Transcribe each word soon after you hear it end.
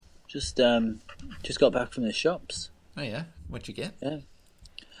Just got back from the shops. Oh yeah, what'd you get? Yeah,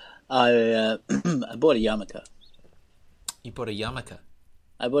 I I bought a yarmulke. You bought a yarmulke.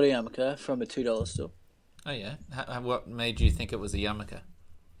 I bought a yarmulke from a $2 store. Oh yeah, what made you think it was a yarmulke?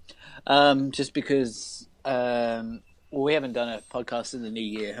 Just because we haven't done a podcast in the new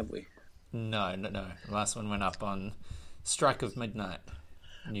year, have we? No. The last one went up on strike of midnight,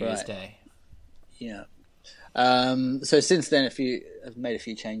 New Year's Day. Yeah. So since then, I've made a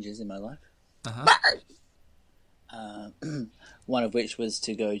few changes in my life. One of which was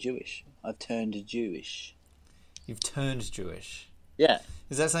to go Jewish. I've turned Jewish. You've turned Jewish. Yeah.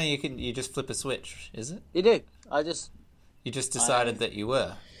 Is that something you just flip a switch? Is it? You do. You just decided that you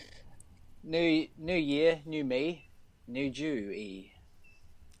were. New year, new me, new Jew-y.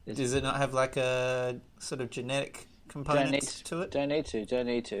 Does it not have like a sort of genetic component to it? Don't need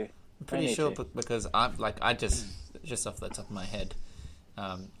to. I'm pretty sure because I just off the top of my head,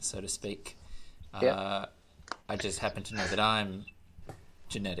 so to speak, I just happen to know that I'm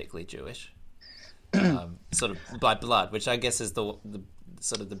genetically Jewish, sort of by blood, which I guess is the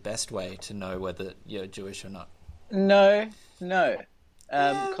sort of the best way to know whether you're Jewish or not. No. Common.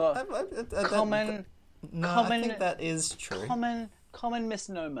 I think that is true. Common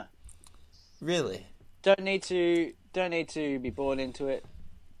misnomer. Really? Don't need to be born into it.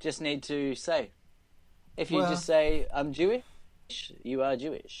 Just need to say. If you just say I'm Jewish, you are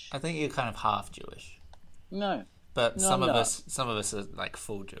Jewish. I think you're kind of half Jewish. No. But some of us are like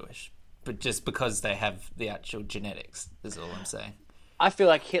full Jewish. But just because they have the actual genetics is all I'm saying. I feel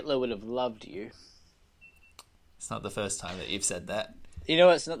like Hitler would have loved you. It's not the first time that you've said that. You know,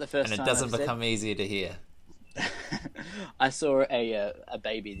 it's not the first time. And it doesn't become easier to hear. I saw a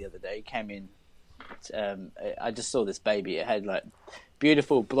baby the other day. Came in. I just saw this baby. It had like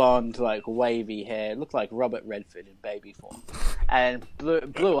beautiful blonde, like wavy hair. It looked like Robert Redford in baby form, and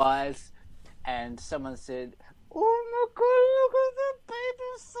blue eyes. And someone said, "Oh my God, look at that baby!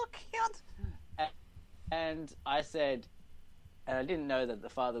 It's so cute." And I said, and I didn't know that the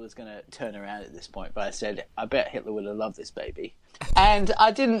father was going to turn around at this point, but I said, "I bet Hitler would have loved this baby." And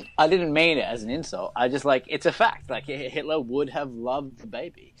I didn't mean it as an insult. I just it's a fact. Like Hitler would have loved the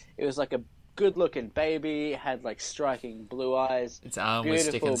baby. It was like a good-looking baby. It had like striking blue eyes. Its arm was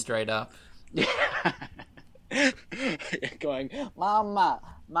sticking straight up. Yeah. Going, "Mama,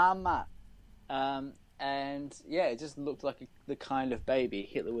 mama." And yeah, it just looked like the kind of baby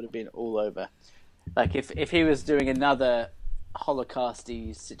Hitler would have been all over. Like if he was doing another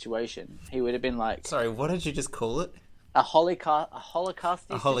Holocausty situation, he would have been like. Sorry, what did you just call it? A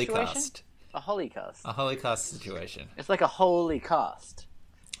Holocausty situation? A Holocaust. A Holocaust situation. It's like a holy cast.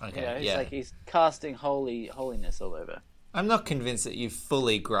 Okay, It's like he's casting holiness all over. I'm not convinced that you've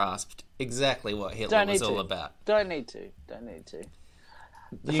fully grasped exactly what Hitler was all about. Don't need to.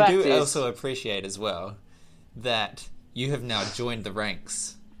 You do also appreciate as well that you have now joined the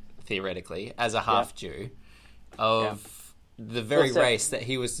ranks, theoretically, as a half Jew, of the very race that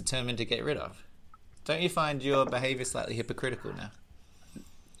he was determined to get rid of. Don't you find your behaviour slightly hypocritical now?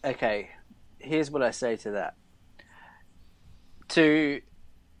 Okay, here's what I say to that. To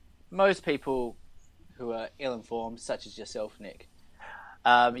most people who are ill-informed, such as yourself, Nick,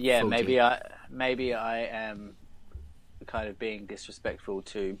 maybe I am kind of being disrespectful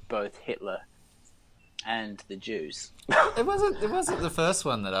to both Hitler and the Jews. It wasn't the first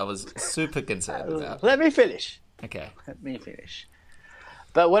one that I was super concerned about. Let me finish. Okay. Let me finish.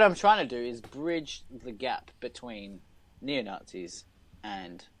 But what I'm trying to do is bridge the gap between neo-Nazis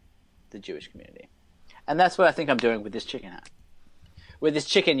and the Jewish community. And that's what I think I'm doing with this chicken hat. With this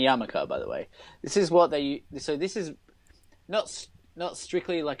chicken yarmulke, by the way. This is what they... So this is not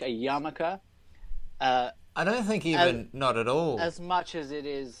strictly like a yarmulke. I don't think even not at all. As much as it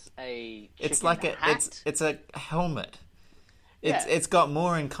is a chicken it's like hat. It's a helmet. It's got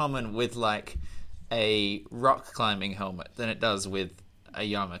more in common with like a rock climbing helmet than it does with a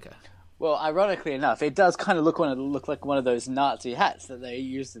yarmulke. Well, ironically enough, it does kind of look like one of those Nazi hats that they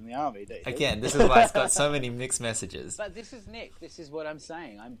used in the army. Don't you think? Again, this is why it's got so many mixed messages. But this is Nick. This is what I'm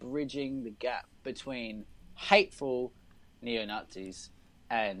saying. I'm bridging the gap between hateful neo-Nazis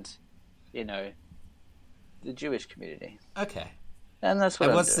and, the Jewish community. Okay. And that's what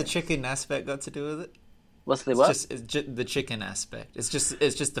And I'm what's doing. the chicken aspect got to do with it? What's the what? It's just the chicken aspect. It's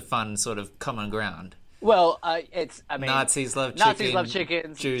just the fun sort of common ground. Well, Nazis love chicken. Nazis love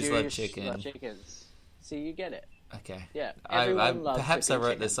chickens. Jews love chicken. Love chickens. So you get it. Okay. Yeah. Perhaps I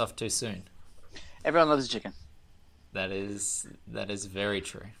wrote this off too soon. Everyone loves chicken. That is very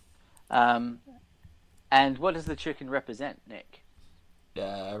true. And what does the chicken represent, Nick?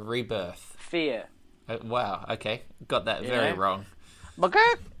 Rebirth. Fear. Wow. Okay, got that very wrong.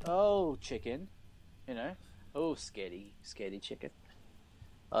 Oh, chicken. You know. Oh, scaredy chicken.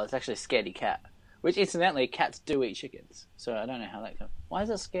 Oh, it's actually a scaredy cat. Which, incidentally, cats do eat chickens. So I don't know how that comes. Why is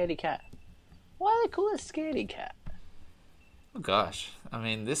it a scaredy cat? Why do they call it a scaredy cat? Oh gosh, I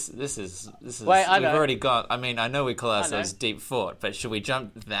mean, this is. Wait, we've already got. I mean, I know we call ourselves Deep Thought, but should we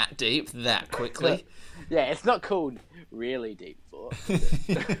jump that deep that quickly? Yeah, it's not called really Deep Thought.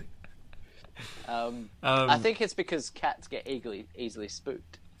 I think it's because cats get easily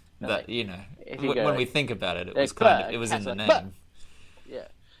spooked. That when we think about it, it was it was in the name. But, yeah,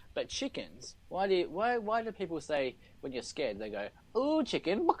 but chickens. Why do people say when you're scared they go, "Ooh,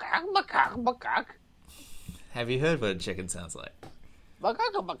 chicken, bakak, bakak, bakak"? Have you heard what a chicken sounds like?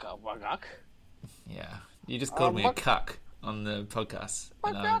 Bakak, bakak, bakak. Yeah, you just called me a cuck on the podcast,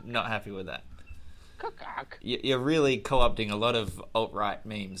 and I'm not happy with that. You're really co-opting a lot of alt-right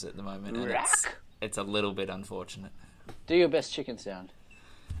memes at the moment, and it's a little bit unfortunate. Do your best chicken sound.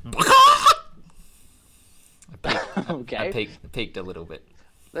 I peaked a little bit.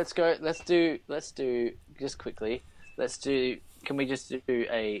 Let's go. Let's do just quickly. Can we just do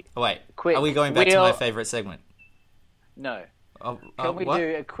a quick? Are we going back to my favorite segment? No. Can we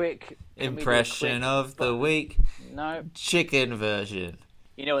do a quick impression of the week? No. Chicken version.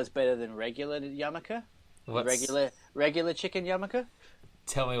 You know what's better than regular yarmulke? Regular chicken yarmulke?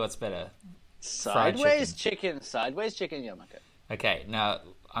 Tell me what's better. Sideways chicken yarmulke. Okay, now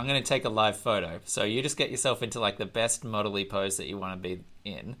I'm going to take a live photo. So you just get yourself into like the best modelly pose that you want to be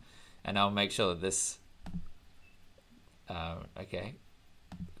in, and I'll make sure that this. Okay,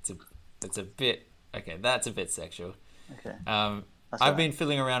 it's a bit. Okay, that's a bit sexual. Okay. I've been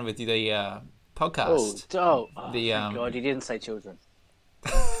fiddling around with the podcast. Thank God, you didn't say children.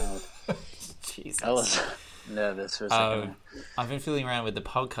 Jesus. I was nervous for a second. I've been fiddling around with the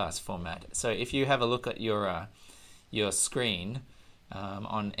podcast format. So if you have a look at your screen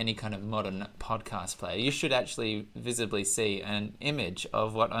on any kind of modern podcast player, you should actually visibly see an image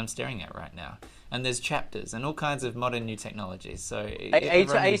of what I'm staring at right now. And there's chapters and all kinds of modern new technologies. So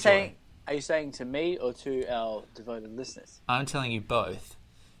are you saying to me or to our devoted listeners? I'm telling you both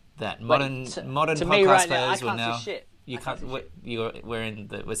that modern podcast right players now, will now. See shit. You can't.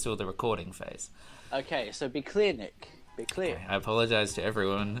 We're still the recording phase. Okay, so be clear, Nick. Be clear. Okay, I apologise to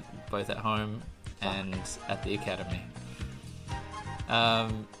everyone, both at home and at the academy.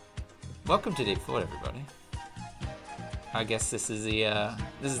 Welcome to Deep Thought, everybody. I guess this is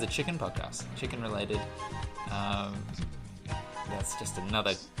the chicken podcast, chicken related. That's just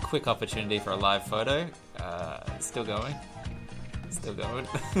another quick opportunity for a live photo. Still going.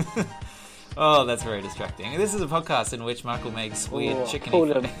 Oh, that's very distracting. This is a podcast in which Michael makes weird chicken.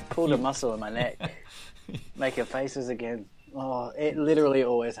 Pulled a muscle in my neck. Making faces again. Oh, it literally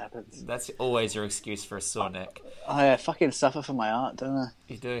always happens. That's always your excuse for a sore neck. I fucking suffer for my art, don't I?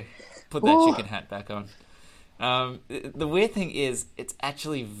 You do. Put that chicken hat back on. The weird thing is, it's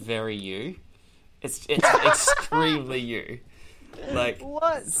actually very you. It's extremely you. Like,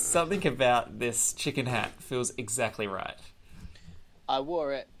 what? Something about this chicken hat feels exactly right. I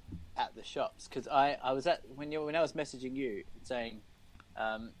wore it at the shops because I was at when I was messaging you saying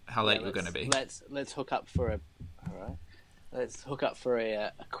how late you're going to be. Let's hook up for a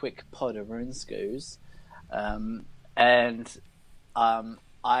quick pod of RuneScoos, and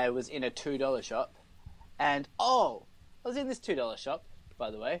I was in a $2 shop, and I was in this $2 shop, by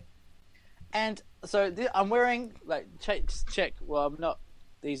the way, and so I'm wearing check. Well, I'm not.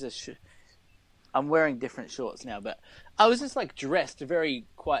 These are. I'm wearing different shorts now, but I was just like dressed very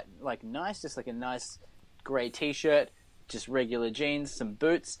quite like nice, just like a nice grey t-shirt, just regular jeans, some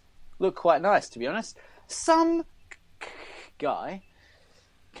boots. Looked quite nice, to be honest. Some guy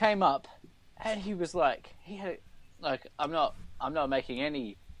came up and he was like, I'm not making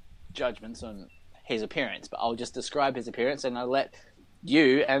any judgments on his appearance, but I'll just describe his appearance and I'll let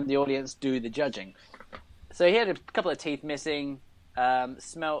you and the audience do the judging. So he had a couple of teeth missing,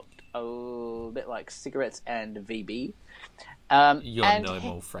 smelt a little bit like cigarettes and VB. Your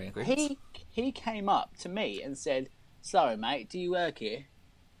normal fragrance. He came up to me and said, "Sorry, mate, do you work here?"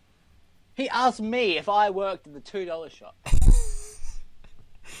 He asked me if I worked at the $2 shop.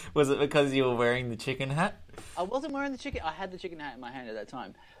 Was it because you were wearing the chicken hat? I wasn't wearing the chicken. I had the chicken hat in my hand at that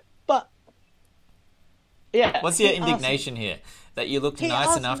time. But yeah. What's your indignation here? That you looked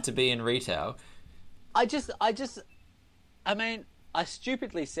nice enough to be in retail? I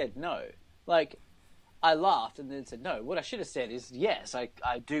stupidly said no. Like, I laughed and then said no. What I should have said is, yes, I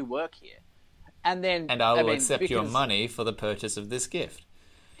do work here. And I will accept your money for the purchase of this gift.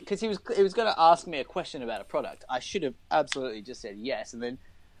 Because he was going to ask me a question about a product. I should have absolutely just said yes, and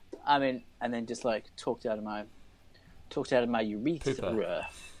then just like talked out of my talked out of my urethra. Pooper.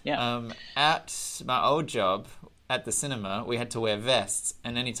 Yeah. At my old job at the cinema, we had to wear vests,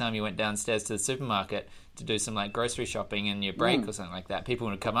 and anytime you went downstairs to the supermarket to do some like grocery shopping in your break or something like that, people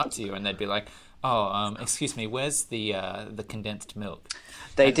would come up to you and they'd be like, "Oh, excuse me, where's the condensed milk?"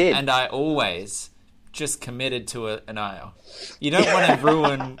 They did, and I always just committed to an aisle. You don't want to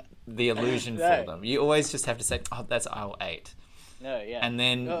ruin the illusion for them. You always just have to say, "Oh, that's aisle 8." No, yeah, and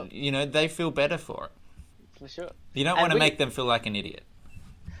then they feel better for it. For sure. You don't want to make them feel like an idiot.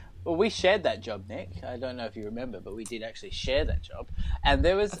 Well, we shared that job, Nick. I don't know if you remember, but we did actually share that job. And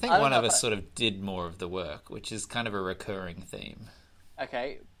there was... I think one of us sort of did more of the work, which is kind of a recurring theme.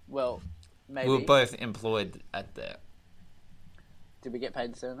 Okay, well, maybe... We were both employed at that. Did we get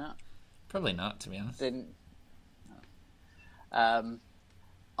paid the same amount? Probably not, to be honest. There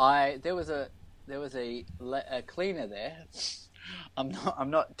was a cleaner there. I'm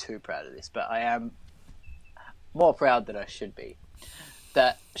not too proud of this, but I am more proud than I should be.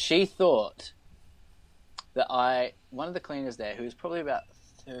 That she thought that one of the cleaners there, who was probably about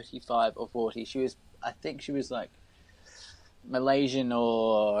 35 or 40, I think she was like Malaysian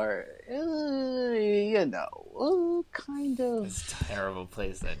or, kind of. It's terrible,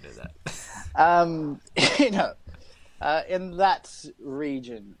 please don't do that. In that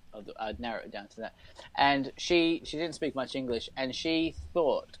region, I'd narrow it down to that. And she didn't speak much English, and she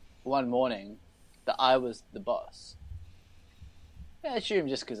thought one morning that I was the boss. I assume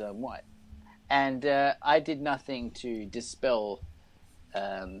just because I'm white. And I did nothing to dispel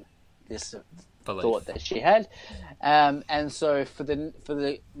this thought that she had. And so for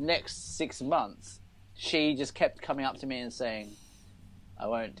the next 6 months, she just kept coming up to me and saying, I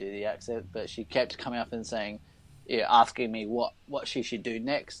won't do the accent, but she kept coming up and saying, asking me what she should do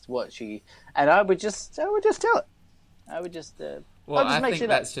next, and I would just tell it. I would just... I think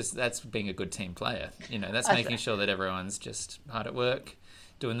that's being a good team player. That's making sure that everyone's just hard at work,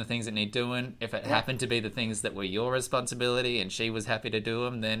 doing the things that need doing. If it happened to be the things that were your responsibility and she was happy to do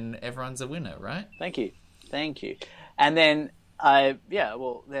them, then everyone's a winner, right? Thank you. And then and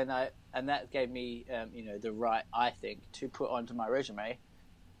that gave me, the right, I think, to put onto my resume,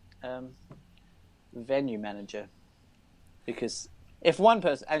 venue manager, because if one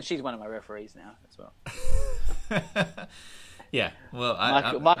person, and she's one of my referees now as well. Yeah, well,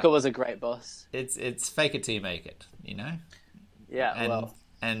 Michael was a great boss. It's fake it till you make it, Yeah,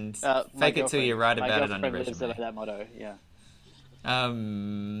 and fake it till you write about it on your resume. Lives that motto, yeah.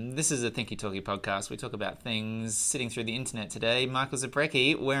 This is a Thinky Talky podcast. We talk about things sitting through the internet today. Michael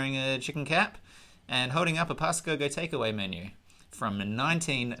Zabrecki wearing a chicken cap and holding up a Pasta Go Go takeaway menu from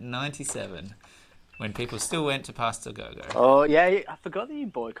 1997, when people still went to Pasta Go Go. Oh yeah, I forgot that you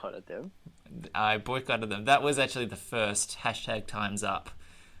boycotted them. I boycotted them. That was actually the first #Time's Up,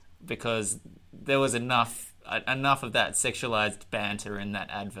 because there was enough of that sexualized banter in that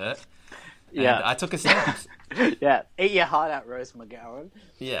advert. And I took a stand. Yeah, eat your heart out, Rose McGowan.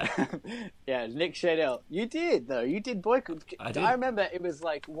 Yeah. Yeah, Nick Shadell. You did, though. You did boycott. I did. I remember it was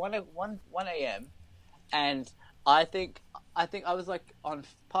like 1 a.m. and I think I was like on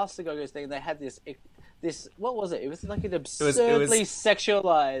Pasta Go Go's thing. They had this. What was it? It was like an absurdly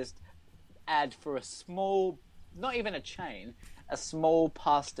sexualized ad for a small, not even a chain, a small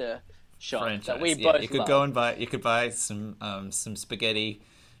pasta shop franchise that we both. You could go and buy. You could buy some spaghetti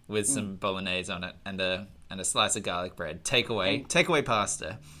with some bolognese on it and a slice of garlic bread. Takeaway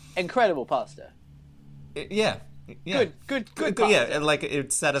pasta. Incredible pasta. Yeah. Good pasta. Yeah, like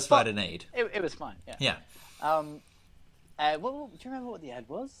it satisfied a need. It was fine. Yeah. Yeah. Do you remember what the ad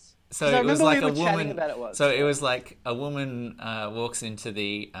was? So it was like a woman. It was like a woman walks into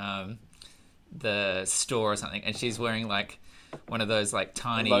the store or something, and she's wearing like one of those like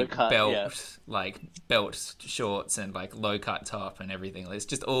tiny belt shorts and like low cut top and everything. It's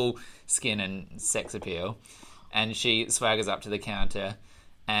just all skin and sex appeal. And she swaggers up to the counter,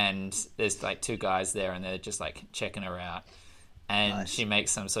 and there's like two guys there, and they're just like checking her out. And she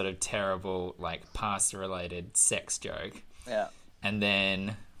makes some sort of terrible like pasta related sex joke. Yeah. And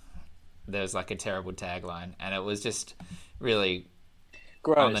then there's like a terrible tagline, and it was just really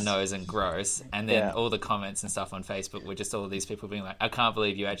gross. On the nose and gross. And then all the comments and stuff on Facebook were just all of these people being like, I can't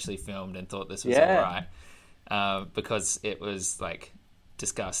believe you actually filmed and thought this was all right, because it was like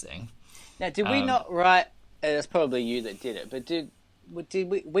disgusting. Now, did we not write? It's probably you that did it, but did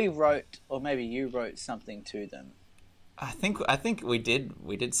we wrote, or maybe you wrote something to them? I think we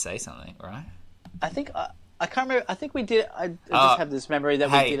did say something, right? I can't remember. I think we did. I just have this memory that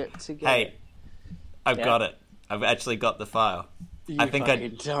we did it together. Hey, I've got it. I've actually got the file. I think I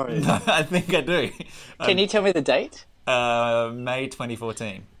do. Can you tell me the date? May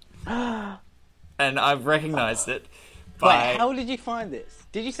 2014. And I've recognised it by... Wait, how did you find this?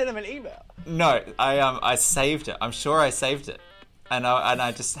 Did you send him an email? No, I saved it. I'm sure I saved it. And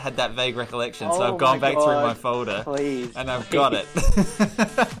I just had that vague recollection, so I've gone back through my folder, and I've got it.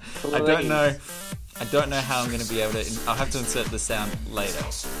 I don't know how I'm going to be able to... I'll have to insert the sound later.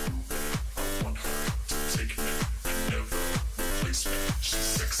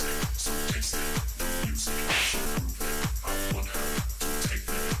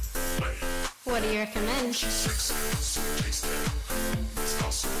 What do you recommend?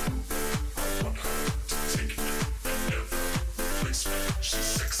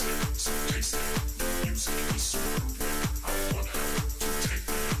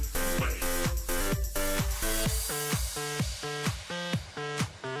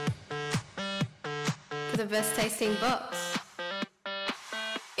 For the best tasting box,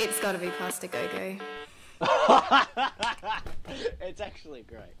 it's got to be Pasta Go-Go. It's actually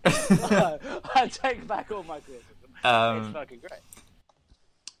great. I take back all my criticism. It's fucking great.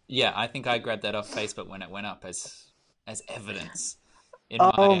 Yeah, I think I grabbed that off Facebook when it went up as evidence.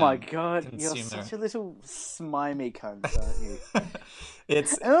 Oh my god, consumer... you're such a little smimey cunt, aren't you?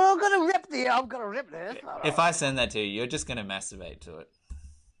 I'm gonna rip this. If I send that to you, you're just gonna masturbate to it.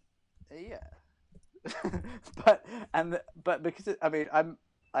 Yeah, but because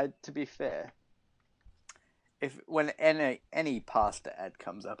to be fair, when any pasta ad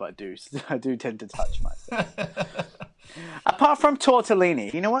comes up, I do tend to touch myself. Apart from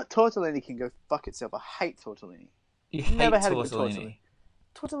tortellini, you know what? Tortellini can go fuck itself. I hate tortellini. You never had tortellini.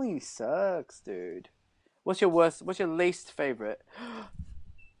 Tortellini sucks, dude. What's your least favorite?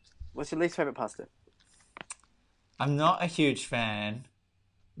 What's your least favorite pasta? I'm not a huge fan,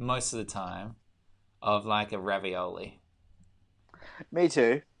 most of the time, of like a ravioli. Me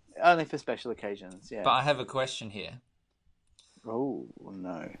too. Only for special occasions, yeah. But I have a question here. Oh,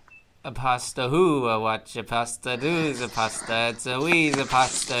 no. A pasta who, what a pasta do is a pasta, it's a we is a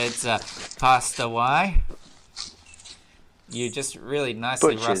pasta, it's a pasta why? You just really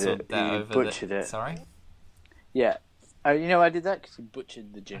nicely rustled that over butchered it. Sorry? Yeah. You know I did that because you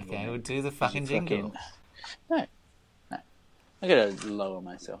butchered the jingle. Okay, we'll do the fucking jingle. No. I gotta lower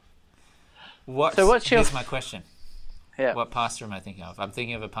myself. Here's my question. Yeah. What pasta am I thinking of? I'm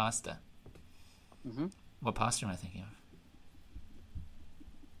thinking of a pasta. Mm-hmm. What pasta am I thinking of?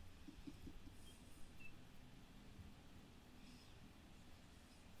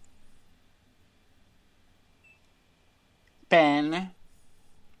 Penne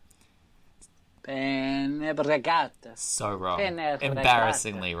brigata. So wrong.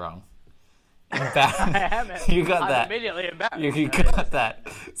 Embarrassingly wrong. You got that. I'm immediately embarrassed. You got that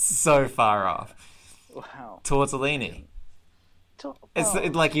so far off. Wow. Tortellini.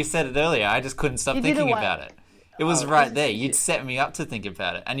 It's like you said it earlier. I just couldn't stop thinking about it. It was right there. You'd set me up to think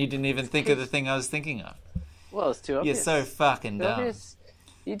about it, and you didn't even think of the thing I was thinking of. Well, it's too obvious. You're so fucking dumb. Obvious.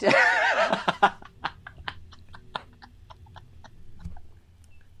 You did.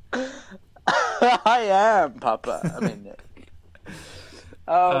 I am, Papa. I mean,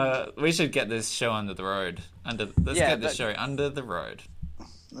 we should get this show under the road. Let's get this show under the road.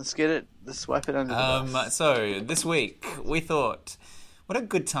 Let's get it. Let's swipe it under the bus. So this week we thought, what a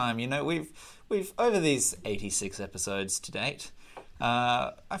good time. You know, we've over these 86 episodes to date.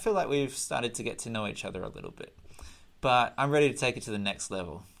 I feel like we've started to get to know each other a little bit, but I'm ready to take it to the next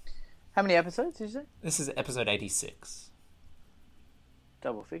level. How many episodes did you say? This is episode 86.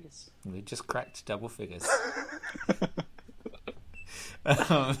 Double figures. We just cracked double figures.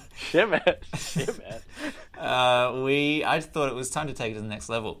 Shit, man. I thought it was time to take it to the next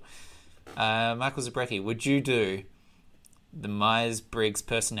level. Michael Zabrecki, would you do the Myers-Briggs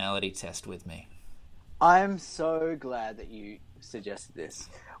personality test with me? I'm so glad that you suggested this.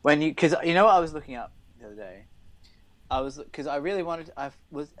 Because you know what I was looking up the other day? Because I really wanted.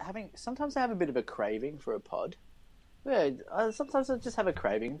 Sometimes I have a bit of a craving for a pod. Yeah, sometimes I just have a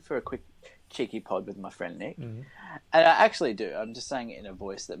craving for a quick, cheeky pod with my friend Nick. Mm-hmm. And I actually do. I'm just saying it in a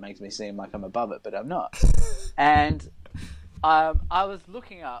voice that makes me seem like I'm above it, but I'm not. And I was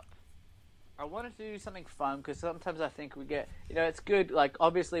looking up. I wanted to do something fun because sometimes I think we get... it's good. Like,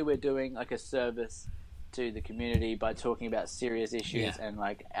 obviously we're doing, like, a service to the community by talking about serious issues. Yeah. And,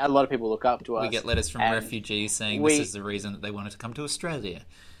 like, a lot of people look up to us. We get letters from refugees saying this is the reason that they wanted to come to Australia.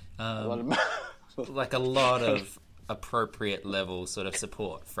 Like a lot of... appropriate level sort of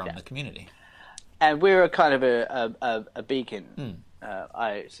support from the community, and we're a kind of a beacon,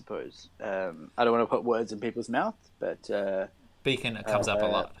 I suppose. I don't want to put words in people's mouth, but beacon comes up a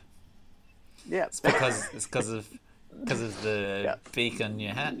lot. Yeah, it's because of the beacon you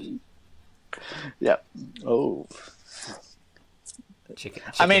had. Yeah. Oh, chicken.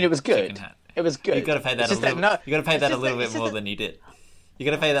 I mean, it was good. It was good. You got to pay that a little. You got to pay that a little bit more than you did. You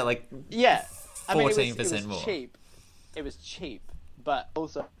got to pay that like 14% more. Cheap. It was cheap, but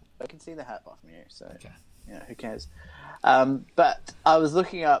also I can see the hat off from you, so who cares? But I was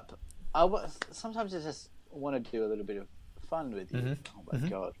looking up. Sometimes I just want to do a little bit of fun with you. Oh my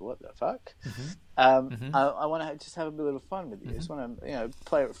god, what the fuck? I want to just have a little fun with you. I just want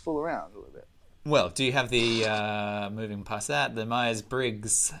to fool around a little bit. Well, do you have the moving past that the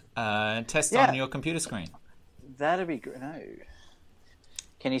Myers-Briggs test on your computer screen? That'd be great. No.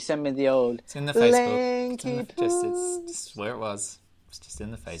 Can you send me the old? It's in the Facebook. It's just where it was. It's just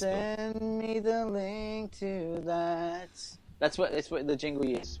in the Facebook. Send me the link to that. That's what the jingle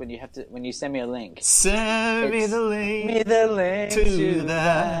is when you send me a link. Send me the link to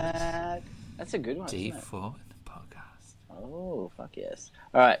that. That's a good one. D4 in the podcast. Oh, fuck yes.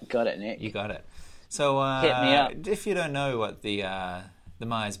 All right, got it, Nick. You got it. So hit me up. If you don't know what the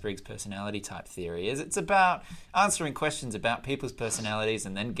Myers-Briggs personality type theory is, it's about answering questions about people's personalities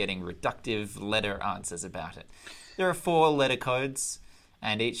and then getting reductive letter answers about it. There are 4 letter codes,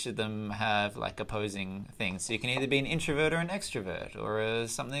 and each of them have like opposing things. So you can either be an introvert or an extrovert, or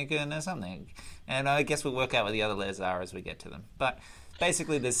something and a something. And I guess we'll work out what the other letters are as we get to them. But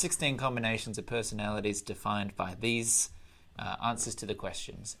basically, there's 16 combinations of personalities defined by these answers to the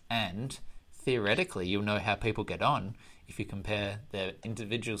questions. And theoretically, you'll know how people get on if you compare their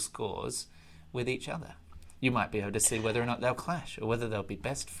individual scores with each other. You might be able to see whether or not they'll clash or whether they'll be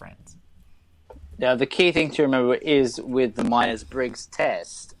best friends. Now, the key thing to remember is with the Myers-Briggs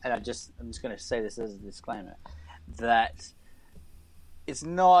test, and I'm just going to say this as a disclaimer, that it's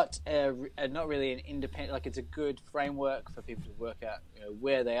not not really an independent, like it's a good framework for people to work out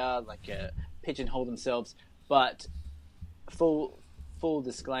where they are, like pigeonhole themselves, but full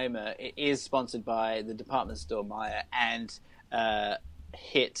disclaimer, it is sponsored by the department store Myer and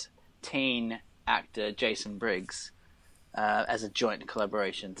hit teen actor Jason Briggs as a joint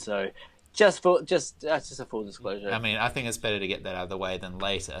collaboration. So that's just a full disclosure. I mean, I think it's better to get that out of the way than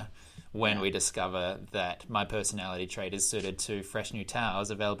later when we discover that my personality trait is suited to fresh new towels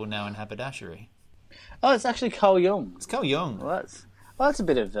available now in haberdashery. Oh, it's actually Carl Jung. It's Carl Jung. Well, that's a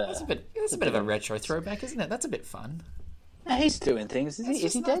bit of that's a bit of a retro throwback, isn't it? That's a bit fun. No, he's doing things.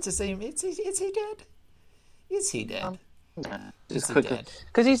 Is he dead? To see him. Is he dead? Is he dead? Is he dead?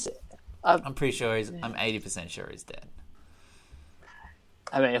 Because he's. I'm pretty sure I'm 80% sure he's dead.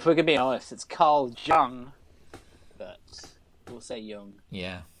 I mean, if we could be honest, it's Carl Jung, but we'll say Jung.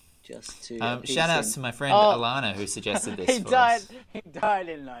 Yeah. Just to shout outs to my friend Alana who suggested this. He died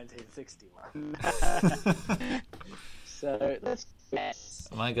in 1961. So let's guess.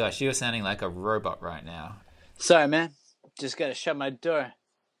 Oh my gosh, you are sounding like a robot right now. Sorry, man. Just gotta shut my door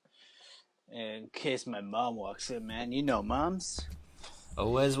in case my mom walks in, man. You know moms.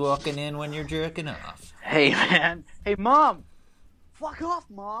 Always walking in when you're jerking off. Hey, man. Hey, mom. Fuck off,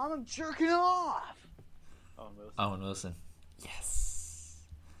 mom. I'm jerking off. Owen Wilson. Yes.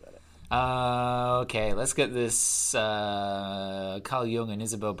 Okay, let's get this Carl Jung and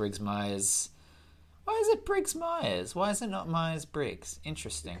Isabel Briggs Myers. Why is it Briggs Myers? Why is it not Myers Briggs?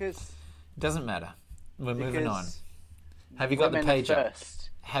 Interesting. It doesn't matter. We're moving on. Have you got the page up?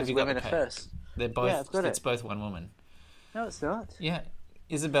 Have you got the page? First. They're both. Yeah, I've got it's both one woman. No, it's not. Yeah,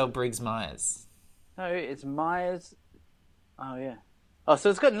 Isabel Briggs Myers. No, it's Myers. Oh yeah. Oh, so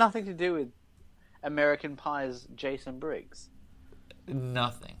it's got nothing to do with American Pie's Jason Briggs.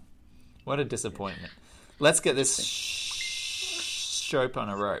 Nothing. What a disappointment. Let's get this shope on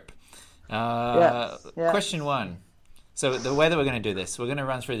a rope. Question 1. So the way that we're going to do this, we're going to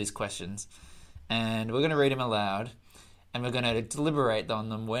run through these questions, and we're going to read them aloud, and we're going to deliberate on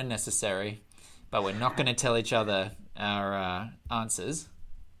them when necessary, but we're not going to tell each other our answers.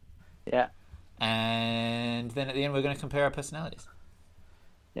 Yeah. And then at the end, we're going to compare our personalities.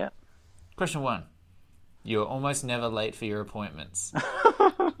 Yeah. Question 1. You're almost never late for your appointments.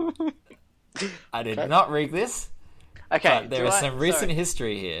 I did not rig this. Okay. But there is some recent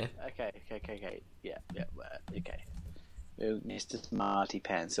history here. Okay. Yeah. Okay. Oh, Mr. Smarty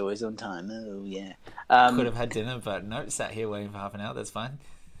Pants, always on time. Oh, yeah. Could have had dinner, but no, sat here waiting for half an hour. That's fine.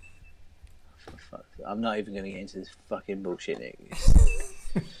 I'm not even going to get into this fucking bullshit.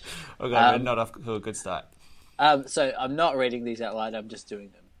 Okay, we're not off to a good start. So I'm not reading these out loud. I'm just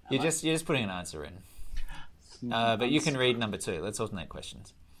doing them. You're just putting an answer in. But you can read number 2. Let's alternate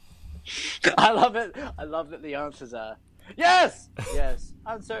questions. I love it. I love that the answers are yes,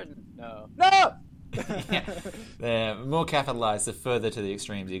 uncertain, no. Yeah. They're more capitalized the further to the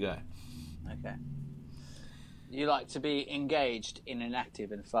extremes you go. Okay. You like to be engaged in an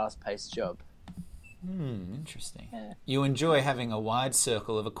active and fast-paced job. Interesting. Yeah. You enjoy having a wide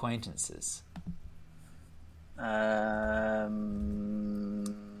circle of acquaintances. No.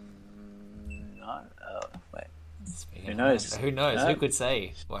 Oh, wait. Who knows? Who knows? No? Who could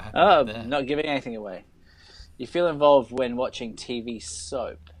say what happened there? Not giving anything away. You feel involved when watching TV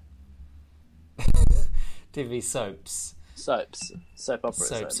soap. TV soaps. Soaps. Soap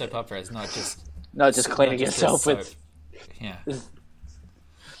operas. Soap operas, not just cleaning yourself with... Yeah.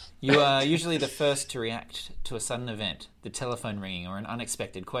 You are usually the first to react to a sudden event, the telephone ringing, or an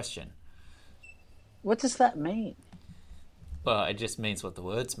unexpected question. What does that mean? Well, it just means what the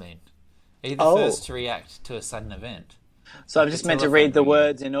words mean. Are you the first to react to a sudden event? So I'm just meant to read the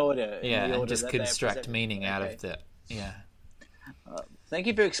words in order. Yeah, and just construct meaning out of the... Yeah. Thank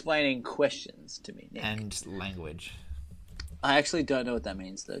you for explaining questions to me, Nick. And language. I actually don't know what that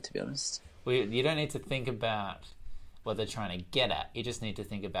means, though, to be honest. You don't need to think about what they're trying to get at. You just need to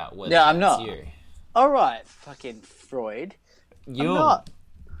think about whether I'm not. you. All right, fucking Freud. I'm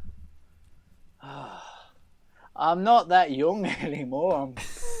not that young anymore.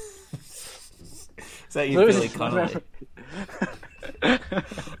 Is that you, Billy Connolly?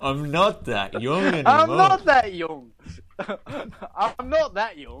 I'm not that young anymore. I'm not that young. I'm not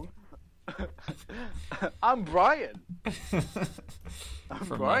that young. I'm Brian.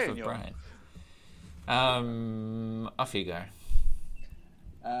 From Life of Brian. Off you go.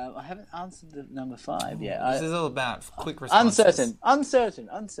 I haven't answered the number 5 yet. This is all about quick responses. Uncertain.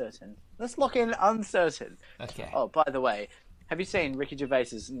 Let's lock in uncertain. Okay. Oh, by the way, have you seen Ricky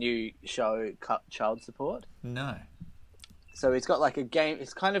Gervais's new show, Child Support? No. So it's got like a game.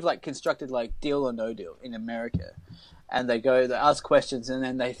 It's kind of like constructed like Deal or No Deal in America, and they ask questions, and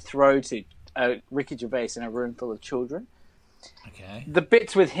then they throw to Ricky Gervais in a room full of children. Okay. The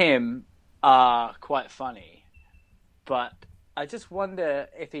bits with him are quite funny, but I just wonder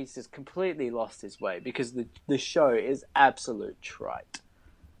if he's just completely lost his way, because the show is absolute trite.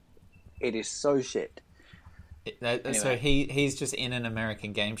 It is so shit. Anyway. So he's just in an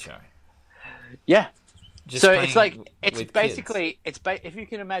American game show. Yeah. Just so it's like with basically if you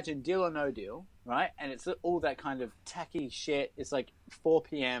can imagine Deal or No Deal, right? And it's all that kind of tacky shit. It's like 4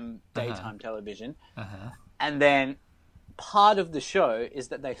 p.m. daytime television, and then part of the show is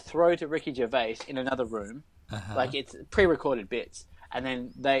that they throw to Ricky Gervais in another room, like it's pre-recorded bits, and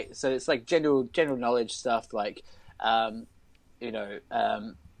then so it's like general knowledge stuff, like in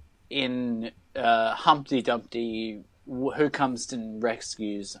Humpty Dumpty, who comes and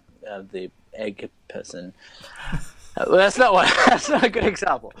rescues the egg person. Well, that's not a good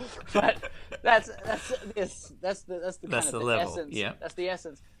example, but that's the level. essence. Yeah. That's the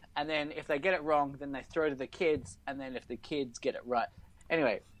essence. And then if they get it wrong, then they throw to the kids, and then if the kids get it right,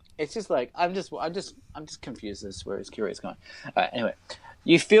 anyway, it's just like I'm just confused as to where his career is going. All right, anyway,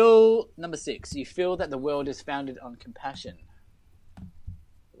 you feel number 6. You feel that the world is founded on compassion.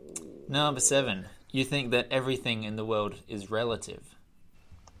 Number 7. You think that everything in the world is relative.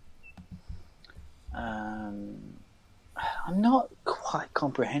 I'm not quite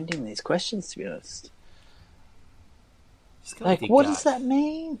comprehending these questions, to be honest. Like, what does that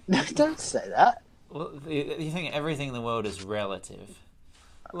mean? No, don't say that. Well, you think everything in the world is relative.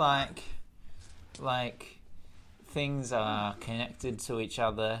 Like things are connected to each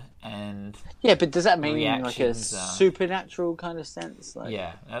other, and yeah, but does that mean like a reactions supernatural kind of sense? Like...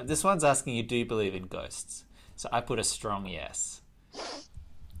 Yeah, this one's asking you, do you believe in ghosts? So I put a strong yes.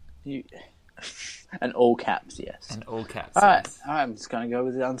 And all caps, yes. And all caps. All right, yes. all right. I'm just going to go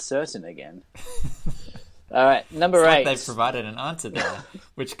with the uncertain again. All right, number 8. Like they've provided an answer there,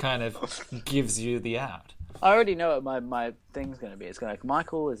 which kind of gives you the out. I already know what my thing's going to be. It's going to be like,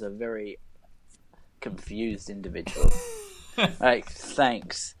 Michael is a very confused individual. Like,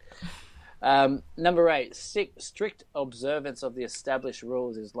 thanks. Number 8. Strict observance of the established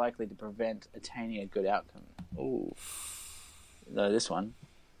rules is likely to prevent attaining a good outcome. Ooh. No, this one.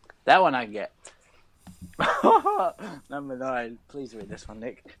 That one I get. Number 9. Please read this one,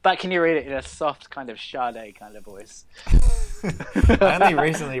 Nick. But can you read it in a soft kind of Sade kind of voice? I only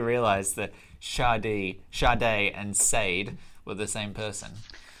recently realised that Sade and Sade were the same person.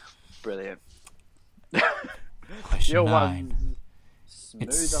 Brilliant. Question You're 9. one smooth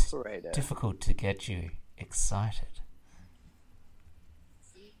It's operator. difficult to get you excited.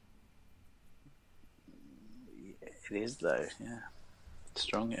 It is, though. Yeah.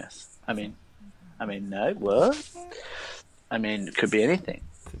 Strong, yes. I mean, no. What? I mean, it could be anything.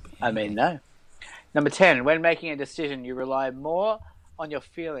 I mean, no. Number 10. When making a decision, you rely more on your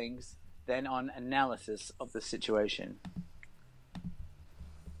feelings than on analysis of the situation.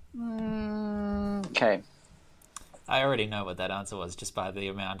 Okay. I already know what that answer was just by the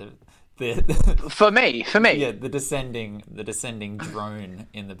amount of For me. Yeah, the descending drone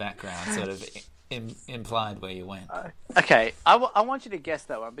in the background sort of implied where you went. Okay, I want you to guess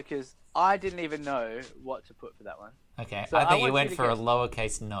that one because I didn't even know what to put for that one. Okay, so I think you went for a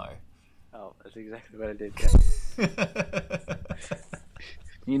lowercase no. Oh, that's exactly what I did. Yeah.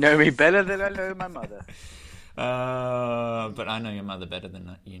 You know me better than I know my mother. But I know your mother better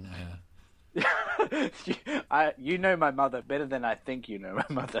than you know her. You know my mother better than I think you know my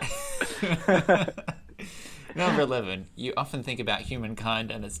mother. Number 11. You often think about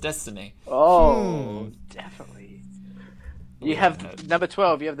humankind and its destiny. Oh, definitely. You have number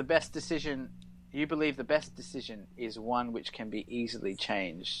 12. You have the best decision. You believe the best decision is one which can be easily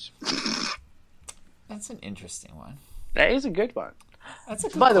changed. That's an interesting one. That is a good one. That's a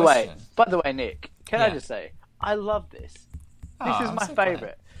good question. By the way, Nick, can I just say I love this. This is my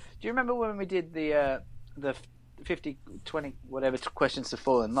favorite. Do you remember when we did the 50, 20, whatever questions to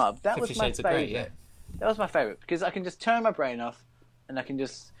fall in love? That was my favorite. Yeah. That was my favorite because I can just turn my brain off and I can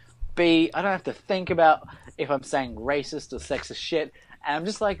just be. I don't have to think about if I'm saying racist or sexist shit. And I'm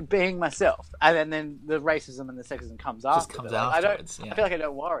just like being myself, and then the racism and the sexism comes after. Just comes afterwards. I feel like I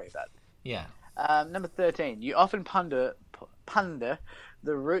don't worry about it. Yeah. Number 13. You often ponder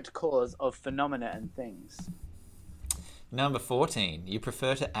the root cause of phenomena and things. Number 14. You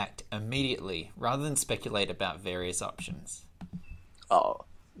prefer to act immediately rather than speculate about various options. Oh,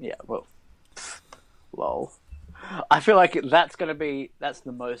 yeah. Well, lol. I feel like that's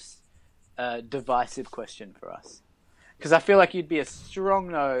the most divisive question for us. Because I feel like you'd be a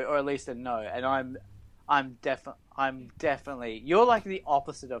strong no, or at least a no, and I'm definitely. You're like the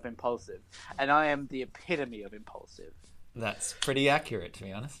opposite of impulsive, and I am the epitome of impulsive. That's pretty accurate, to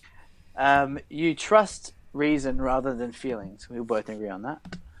be honest. You trust reason rather than feelings. We both agree on that.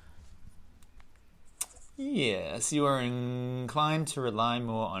 Yes, you are inclined to rely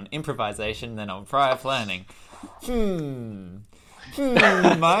more on improvisation than on prior planning.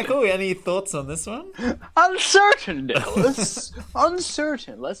 Michael, any thoughts on this one? Uncertain, Nicholas.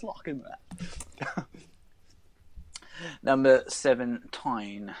 Uncertain. Let's lock in that. Number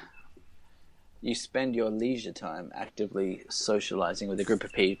 17. You spend your leisure time actively socializing with a group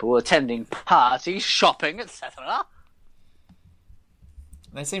of people, attending parties, shopping, etc.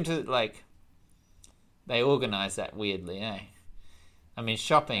 They seem to, they organise that weirdly, eh? I mean,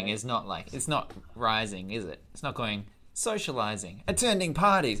 shopping is not it's not rising, is it? It's not going socializing, attending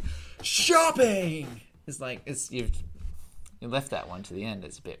parties, shopping. You left that one to the end.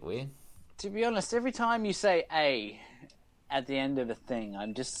 It's a bit weird. To be honest, every time you say "a" at the end of a thing,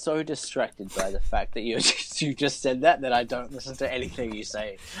 I'm just so distracted by the fact that you just said that I don't listen to anything you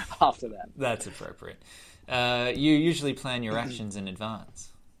say after that. That's appropriate. You usually plan your actions in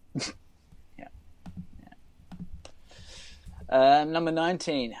advance. Yeah. Number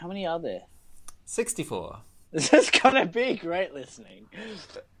 19. How many are there? 64. This is gonna be great listening.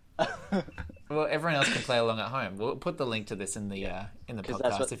 Well, everyone else can play along at home. We'll put the link to this in the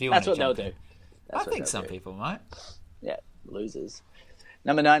podcast if you want to jump in. That's what they'll do. I think some people might. Yeah, losers.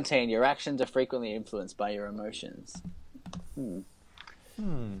 Number 19. Your actions are frequently influenced by your emotions.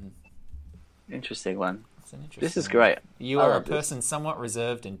 Interesting one. That's an interesting This is great. You are a person somewhat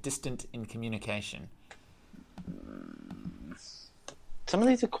reserved and distant in communication. Some of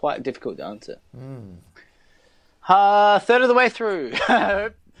these are quite difficult to answer. Third of the way through.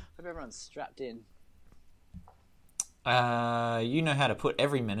 Hope everyone's strapped in. You know how to put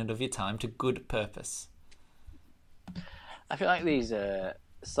every minute of your time to good purpose. I feel like these are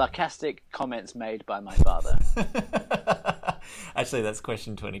sarcastic comments made by my father. Actually, that's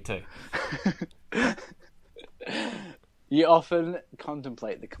question 22. You often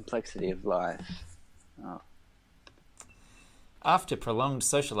contemplate the complexity of life. Oh. After prolonged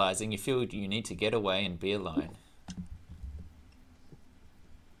socializing, you feel you need to get away and be alone.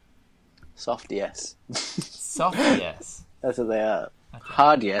 Soft yes. Soft yes. That's what they are. Okay.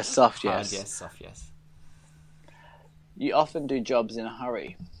 Hard yes, soft yes. Hard yes, soft yes. You often do jobs in a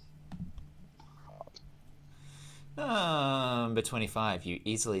hurry. Number 25. You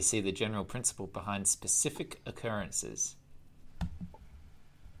easily see the general principle behind specific occurrences.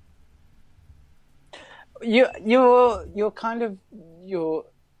 You're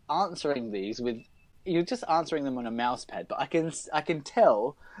answering these with, you're just answering them on a mouse pad, but I can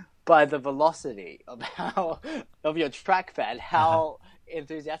tell by the velocity of your trackpad how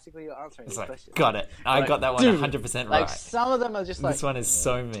enthusiastically you're answering these questions. Got it. I got that one 100% right. Some of them are just this one is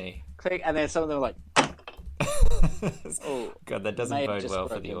so me. Click, and then some of them are like. God, that doesn't bode well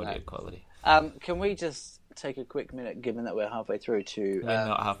for the audio quality. Can we just take a quick minute, given that we're halfway through, to we're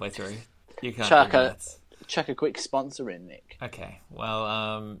not halfway through. You can't chuck a quick sponsor in, Nick. Okay.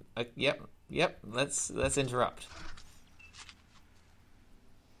 Well, yep. Let's interrupt.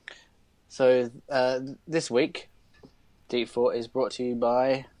 So this week, Deep Thought is brought to you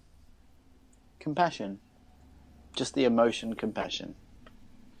by compassion. Just the emotion, compassion.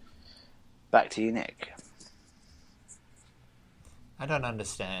 Back to you, Nick. I don't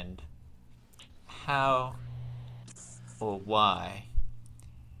understand how or why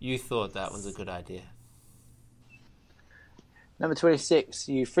you thought that was a good idea. Number 26,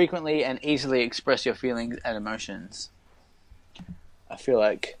 you frequently and easily express your feelings and emotions. I feel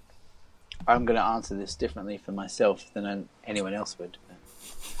like I'm going to answer this differently for myself than anyone else would.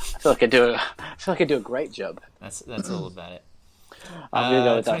 I feel like I do a great job. That's all about it. I'm going to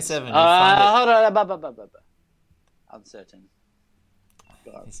go with 27. Hold on. Uncertain.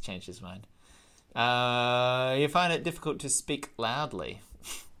 He's changed his mind. You find it difficult to speak loudly.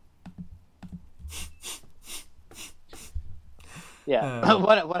 Yeah.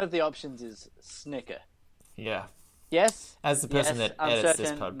 One of the options is snicker. Yeah. Yes. As the person that edits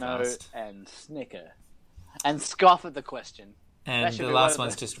this podcast. No, and snicker. And scoff at the question. And the last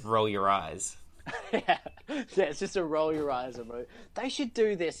one's just roll your eyes. Yeah, it's just a roll your eyes emoji. They should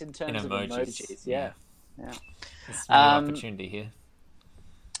do this in terms of emojis. Yeah. There's no opportunity here.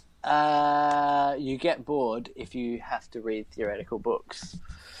 You get bored if you have to read theoretical books.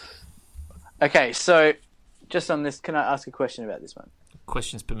 Okay, so just on this, can I ask a question about this one?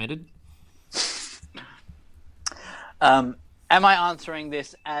 Questions permitted? Am I answering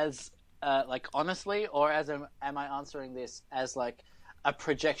this as honestly, or am I answering this as like a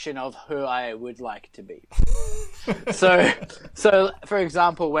projection of who I would like to be? So for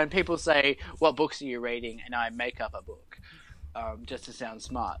example, when people say, "What books are you reading?" and I make up a book, just to sound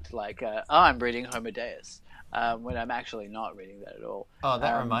smart, like, I'm reading Homo Deus, when I'm actually not reading that at all. Oh,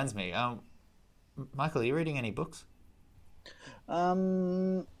 that reminds me. Michael, are you reading any books?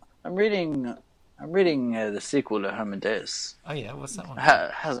 I'm reading the sequel to Homo Deus. Oh yeah, what's that one?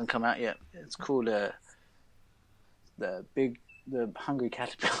 Hasn't come out yet. It's called the Hungry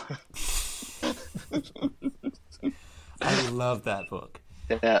Caterpillar. I love that book.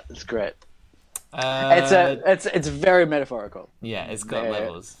 Yeah, it's great. It's very metaphorical. Yeah, it's got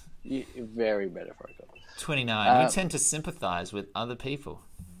levels. Very metaphorical. 29. You tend to sympathise with other people.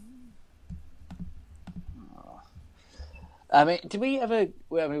 I mean, did we ever?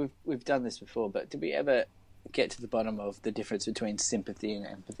 Well, I mean, we've done this before, but did we ever get to the bottom of the difference between sympathy and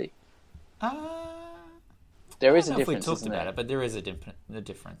empathy? There is a difference. We talked about it, but there is a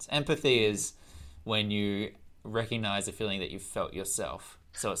difference. Empathy is when you recognize a feeling that you felt yourself.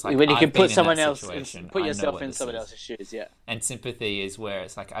 So it's like when you can put someone yourself in someone else's shoes. Yeah. And sympathy is where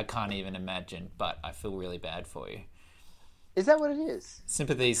it's like, I can't even imagine, but I feel really bad for you. Is that what it is?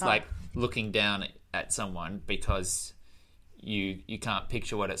 Sympathy is like looking down at someone because you can't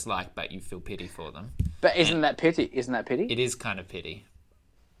picture what it's like, but you feel pity for them. But isn't that pity? It is kind of pity.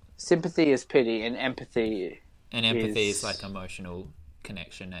 Sympathy is pity, and empathy. And empathy is like emotional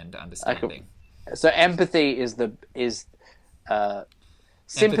connection and understanding. So empathy is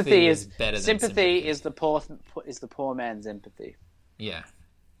sympathy is better than sympathy is the poor man's empathy. Yeah.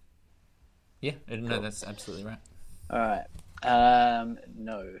 Yeah. No, that's absolutely right. All right.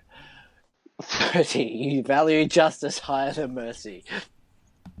 No. 30. You value justice higher than mercy.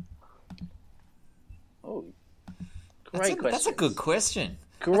 Oh, great question. That's a good question.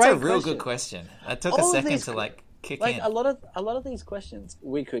 That's a real good question. It took a second to kick in. A lot of these questions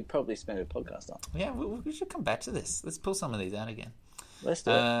we could probably spend a podcast on. Yeah, we should come back to this. Let's pull some of these out again. Let's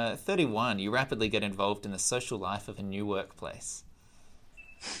do it. 31. You rapidly get involved in the social life of a new workplace.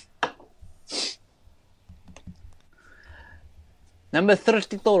 Number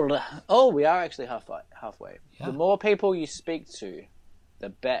 34. Oh, we are actually halfway. Yeah. The more people you speak to, the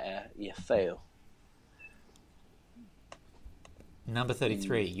better you feel. Number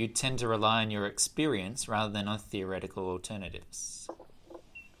 33. You tend to rely on your experience rather than on theoretical alternatives.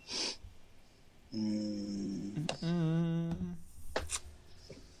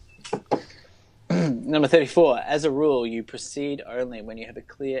 Number 34. As a rule, you proceed only when you have a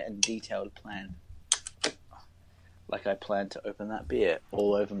clear and detailed plan. Like I plan to open that beer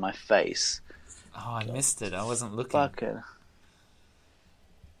all over my face. Oh, I missed it. I wasn't looking. Fucking.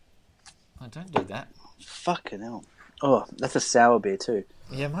 Oh, don't do that. Fucking hell. Oh, that's a sour beer too.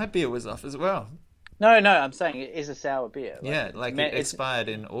 Yeah, my beer was off as well. No, I'm saying it is a sour beer. It expired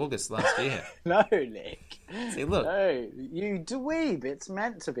in August last year. No, Nick. See, look. No, you dweeb. It's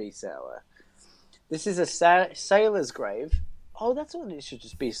meant to be sour. This is a sailor's grave. Oh, that's what it should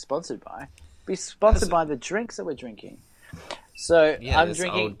just be sponsored by. Be sponsored by the drinks that we're drinking. So yeah, I'm this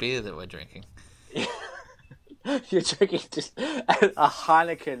drinking old beer that we're drinking. You're drinking just a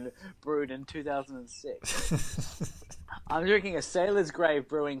Heineken brewed in 2006. I'm drinking a Sailor's Grave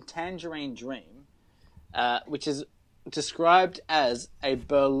Brewing Tangerine Dream, which is described as a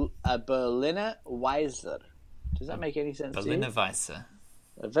Berliner Weisse. Does that make any sense Berliner to you? Weisse.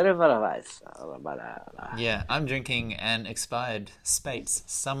 Yeah, I'm drinking an expired Spates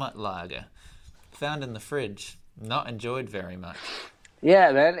Summer Lager, found in the fridge, not enjoyed very much.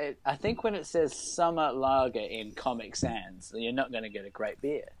 Yeah, man. I think when it says Summer Lager in Comic Sans, you're not going to get a great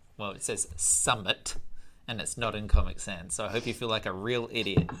beer. Well, it says Summit, and it's not in Comic Sans, so I hope you feel like a real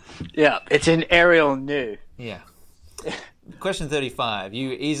idiot. Yeah, it's in Arial New. Yeah. Question 35.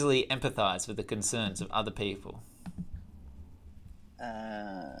 You easily empathize with the concerns of other people.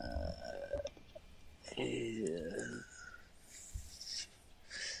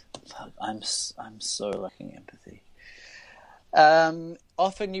 I'm so lacking empathy.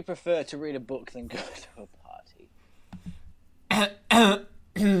 Often you prefer to read a book than go to a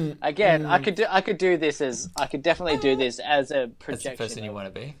party. Again, I could definitely do this as a projection. As the person you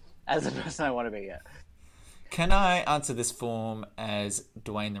want to be. As the person I want to be. Yeah. Can I answer this form as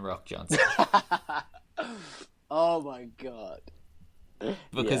Dwayne "The Rock" Johnson? Oh my god.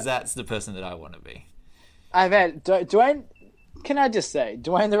 Because that's the person that I want to be. I mean, Dwayne. Can I just say,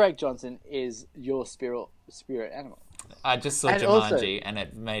 Dwayne "The Rock" Johnson is your spirit animal. I just saw Jumanji, and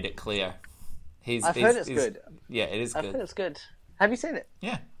it made it clear. I've heard it's good. Yeah, it is good. I've heard it's good. Have you seen it?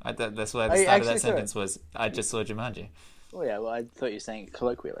 Yeah, that's why the start of that sentence was, I just saw Jumanji. Oh yeah, well I thought you were saying it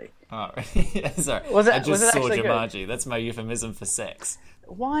colloquially. Oh, yeah, sorry. I just saw Jumanji. Good? That's my euphemism for sex.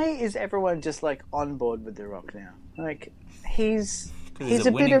 Why is everyone just like on board with The Rock now? Like he's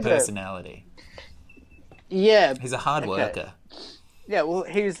a winning personality. Yeah, he's a hard worker. Yeah, well,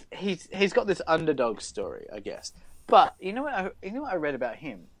 he's got this underdog story, I guess. But you know what I read about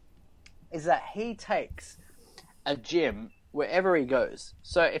him is that he takes a gym wherever he goes.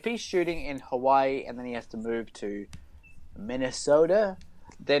 So if he's shooting in Hawaii and then he has to move to Minnesota,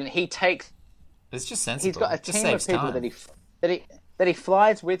 then he takes. It's just sensible. He's got a team of people that he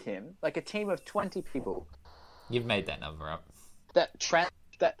flies with him, like a team of 20 people. You've made that number up. Their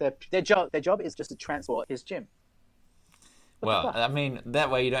job is just to transport his gym. Well, I mean,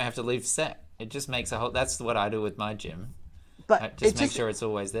 that way you don't have to leave set. It just makes a whole. That's what I do with my gym. But I just make sure it's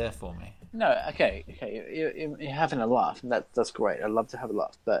always there for me. No, okay, you're having a laugh, and that's great. I love to have a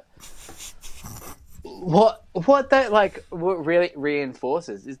laugh, but what really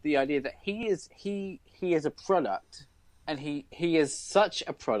reinforces is the idea that he is a product, and he is such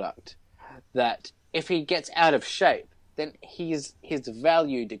a product that if he gets out of shape, then his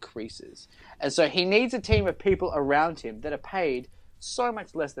value decreases. And so he needs a team of people around him that are paid so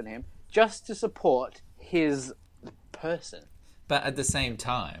much less than him just to support his person. But at the same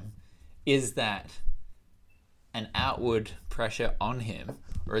time, is that an outward pressure on him,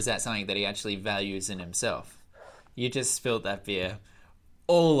 or is that something that he actually values in himself? You just spilled that beer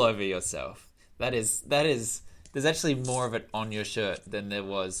all over yourself. That is, there's actually more of it on your shirt than there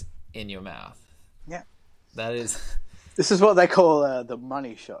was in your mouth. Yeah. That is... This is what they call the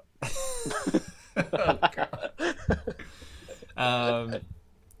money shot. Oh, God.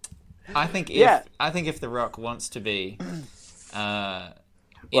 I think if The Rock wants to be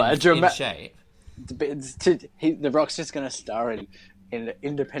in shape, The Rock's just going to star in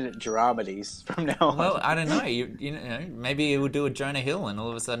independent dramedies from now on. Well, I don't know. You know, maybe he will do a Jonah Hill, and all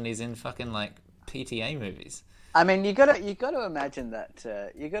of a sudden he's in fucking like PTA movies. I mean, you got to imagine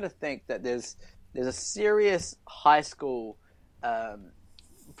that. You got to think that there's a serious high school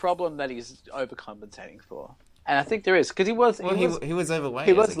problem that he's overcompensating for, and I think there is because he was overweight.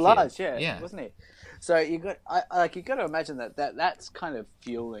 He was large, yeah, wasn't he? So you got to imagine that's kind of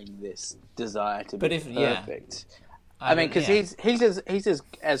fueling this desire to be perfect. Yeah. I mean, because he's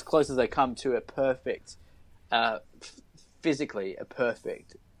as close as they come to a perfect, physically a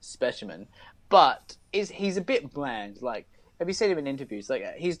perfect specimen, but he's a bit bland. Like, have you seen him in interviews?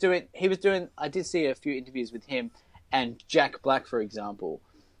 Like he was doing. I did see a few interviews with him and Jack Black, for example,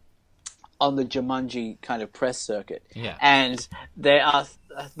 on the Jumanji kind of press circuit. Yeah. And they asked,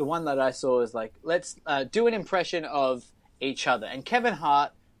 the one that I saw was like, let's do an impression of each other. And Kevin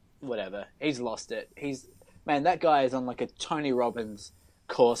Hart, whatever, he's lost it. That guy is on like a Tony Robbins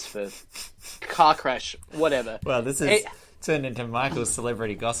course for car crash, whatever. Well, this is turned into Michael's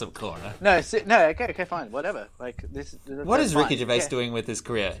celebrity gossip corner. No, okay, fine, whatever. Like this. What is Ricky Gervais doing with his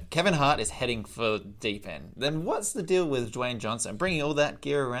career? Kevin Hart is heading for deep end. Then what's the deal with Dwayne Johnson? Bringing all that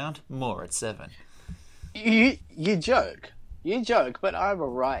gear around? More at 7. You joke, but I'm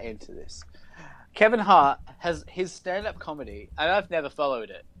right into this. Kevin Hart has his stand-up comedy, and I've never followed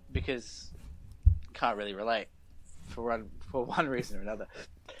it because can't really relate for one reason or another.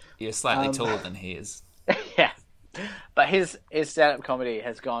 You're slightly taller than he is. Yeah, but his stand-up comedy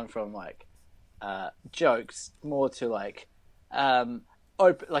has gone from like jokes more to like an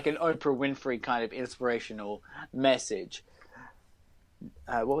Oprah Winfrey kind of inspirational message.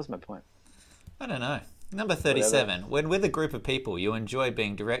 What was my point? I don't know. Number 37. Whatever. When with a group of people, you enjoy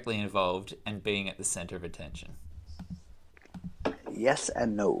being directly involved and being at the center of attention. Yes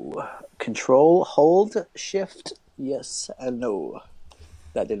and no. Control, hold, shift, yes and no.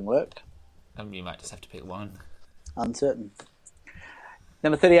 That didn't work. You might just have to pick one. Uncertain.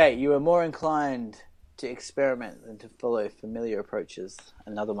 Number 38. You are more inclined to experiment than to follow familiar approaches.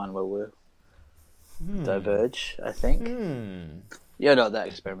 Another one where we'll diverge, I think. You're not that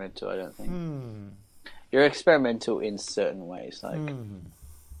experimental, I don't think. You're experimental in certain ways. Like, I'm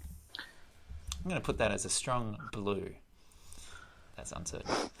going to put that as a strong blue. That's uncertain.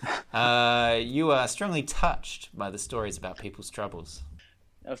 You are strongly touched by the stories about people's troubles.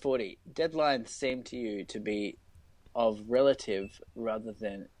 40. Deadlines seem to you to be of relative rather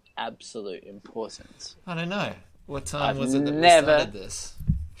than absolute importance. I don't know. What time was it that we started this?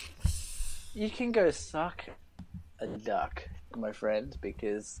 You can go suck a duck, my friend,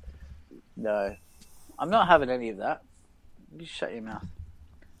 because no, I'm not having any of that. You shut your mouth.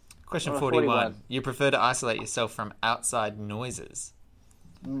 Question 41. You prefer to isolate yourself from outside noises.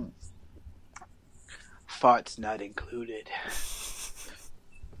 Farts not included.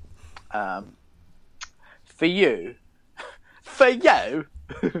 For you,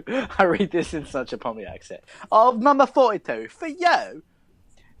 I read this in such a Pommy accent. Number 42. For you,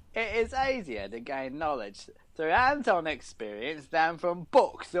 it is easier to gain knowledge through hands-on experience than from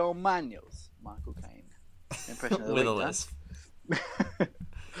books or manuals. Michael Caine. Impression of the With a week,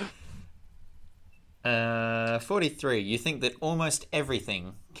 lisp. 43. You think that almost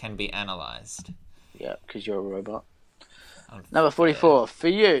everything can be analysed. Yeah, because you're a robot. Number 44. For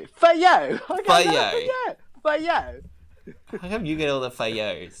you. For you! For you! How come you get all the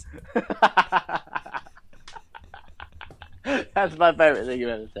fayos? That's my favourite thing you've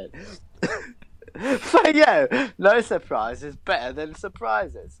ever said. For you! No surprise is better than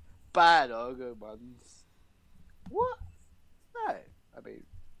surprises. Bad or good ones. What? No. I mean,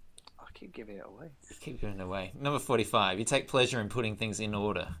 I keep giving it away. You keep giving it away. Number 45. You take pleasure in putting things in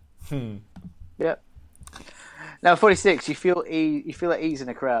order. Yep. Now 46. You feel at ease in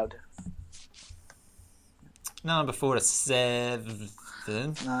a crowd. Number 47.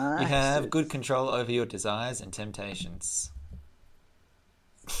 Nice. You have good control over your desires and temptations.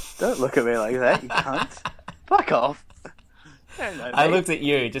 Don't look at me like that, you cunt. Fuck off. I looked at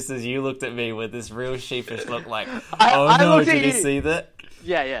you just as you looked at me with this real sheepish look like, no, did you see that?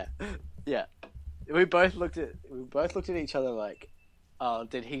 Yeah. We both looked at each other like, oh,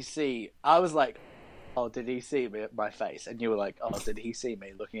 did he see? I was like, oh, did he see my face? And you were like, oh, did he see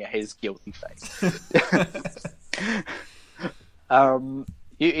me looking at his guilty face? You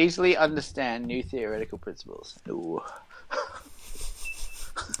easily understand new theoretical principles. Ooh.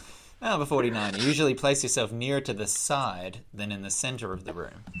 Number 49. You usually place yourself nearer to the side than in the centre of the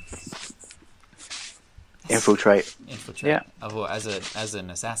room. Infiltrate. Yeah. Oh, as an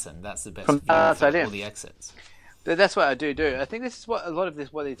assassin, that's the best view for all the exits. But that's what I do. I think this is what a lot of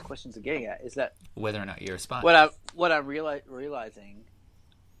what these questions are getting at, is that whether or not you're a spy. What I'm realizing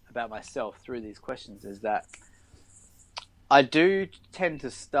about myself through these questions is that I do tend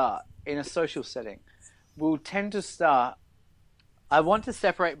to start in a social setting. I want to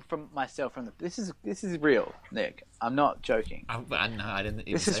separate from myself from this is real, Nick. I'm not joking. I didn't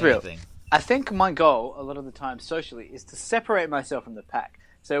even this say is real. Anything. I think my goal a lot of the time socially is to separate myself from the pack.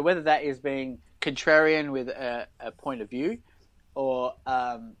 So whether that is being contrarian with a point of view, or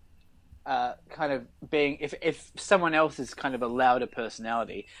kind of being if someone else is kind of a louder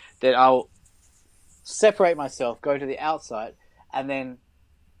personality, then I'll separate myself, go to the outside, and then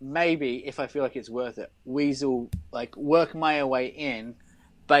maybe if I feel like it's worth it, work my way in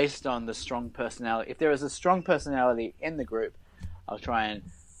based on the strong personality. If there is a strong personality in the group, I'll try and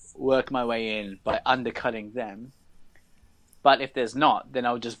work my way in by undercutting them. But if there's not, then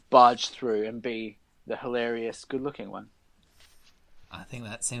I'll just barge through and be the hilarious, good-looking one. I think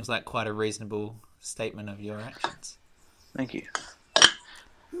that seems like quite a reasonable statement of your actions. Thank you.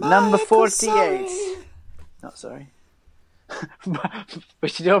 Number 48. Not sorry. We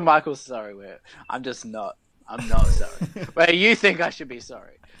should do a Michael sorry where I'm not sorry. Where you think I should be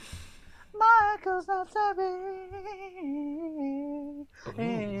sorry. Michael's not sorry.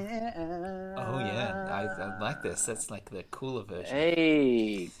 Oh yeah, I like this. That's like the cooler version.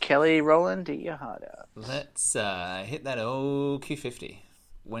 Hey, Kelly Rowland, eat your heart out. Let's hit that old Q50.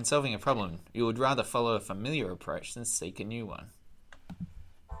 when solving a problem, you would rather follow a familiar approach than seek a new one.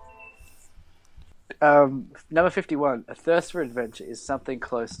 Number 51. A thirst for adventure is something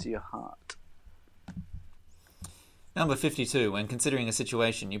close to your heart. Number 52. When considering a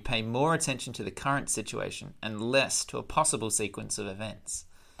situation, you pay more attention to the current situation and less to a possible sequence of events.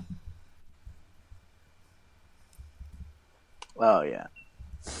 Oh, yeah.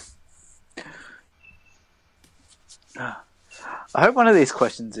 I hope one of these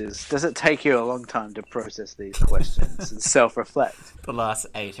questions is, does it take you a long time to process these questions and self-reflect? The last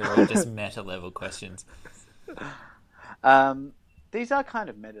 8 are all just meta-level questions. These are kind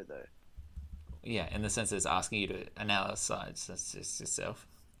of meta, though. Yeah, in the sense that it's asking you to analyze yourself.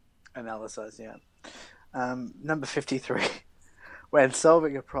 Analyze, yeah. Number 53. When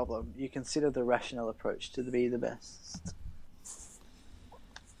solving a problem, you consider the rational approach to be the best.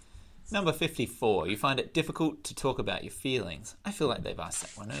 Number 54. You find it difficult to talk about your feelings. I feel like they've asked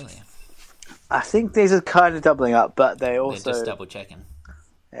that one earlier. I think these are kind of doubling up, but they're just double checking.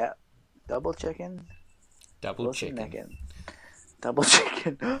 Yeah. Double checking. Double chicken. Double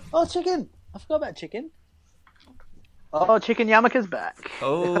chicken. Oh, chicken! I forgot about chicken. Oh, Chicken Yamaka's back.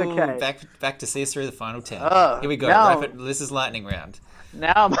 Oh, okay. back to see us through the final 10. Here we go. This is lightning round.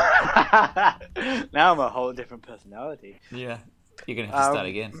 Now I'm a whole different personality. Yeah. You're going to have to start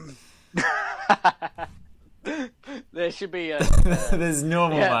again. There should be there's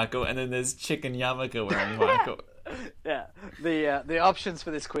normal Michael, and then there's Chicken Yamaka wearing Michael. Yeah. The options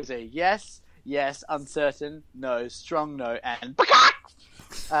for this quiz are yes, uncertain, no, strong no, and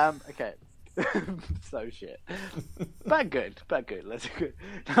okay. So shit. But good. Let's go.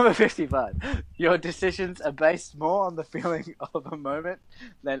 Number 55. Your decisions are based more on the feeling of a moment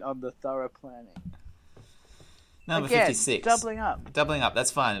than on the thorough planning. Number Again, 56. Doubling up. That's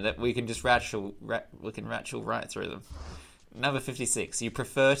fine. That we can just ratchel right through them. Number 56. You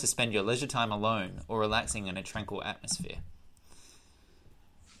prefer to spend your leisure time alone or relaxing in a tranquil atmosphere.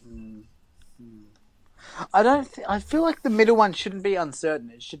 I feel like the middle one shouldn't be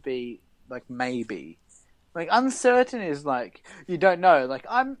uncertain. It should be like maybe. Like uncertain is like you don't know. Like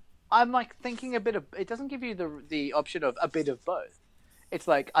I'm like thinking a bit of. It doesn't give you the option of a bit of both. It's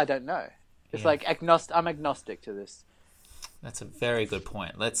like I don't know. It's like I'm agnostic to this. That's a very good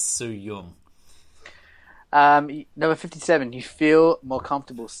point. Let's sue Jung. Number 57. You feel more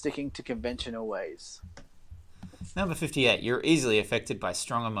comfortable sticking to conventional ways. Number 58. You're easily affected by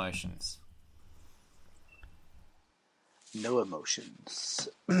strong emotions. No emotions.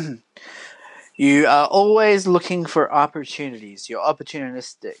 You are always looking for opportunities. You're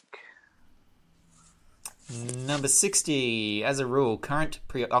opportunistic. Number 60. As a rule, current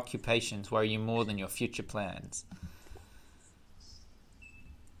preoccupations worry you more than your future plans.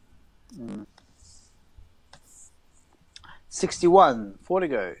 61. 4 to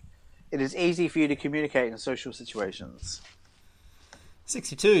go. It is easy for you to communicate in social situations.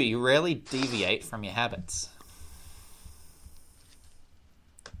 62. You rarely deviate from your habits.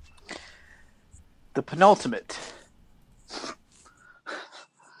 The penultimate.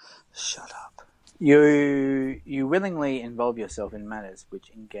 Shut up. You willingly involve yourself in matters which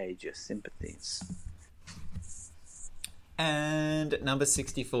engage your sympathies. And number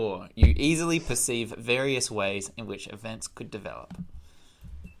 64. You easily perceive various ways in which events could develop.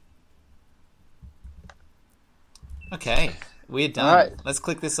 Okay, we're done. All right. Let's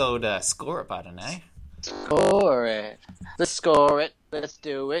click this old score it button, eh? Score it. Let's score it. Let's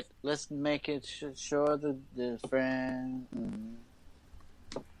do it. Let's make it sure the friend.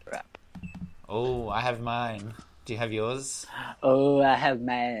 Rap. Oh, I have mine. Do you have yours? Oh, I have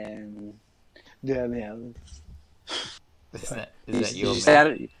mine. Damn it. Is that your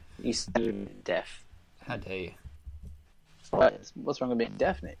You sounded deaf. How dare you? What's wrong with being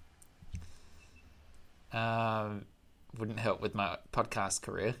deaf, Nick? Wouldn't help with my podcast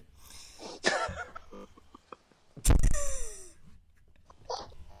career.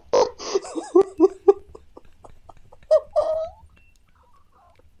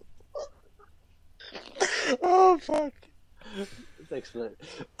 Oh fuck! Thanks for that.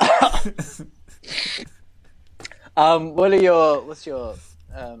 What's your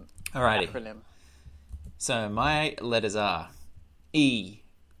acronym? So my letters are E,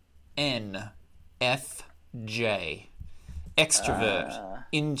 N, F, J. Extrovert,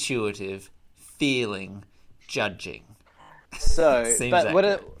 intuitive, feeling, judging. So, what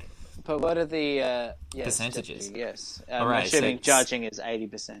are the percentages? Judging, yes, right, assuming judging is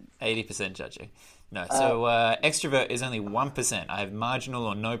 80%. 80% judging. No, so extrovert is only 1%. I have marginal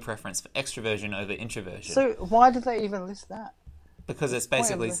or no preference for extroversion over introversion. So why did they even list that? Because it's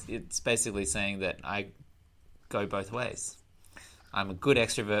basically saying that I go both ways. I'm a good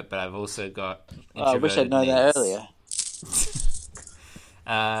extrovert, but I've also got introverted I wish I'd known that needs. earlier.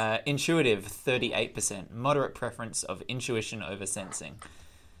 Intuitive, 38%. Moderate preference of intuition over sensing.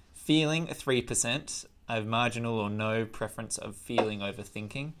 Feeling, 3%. I have marginal or no preference of feeling over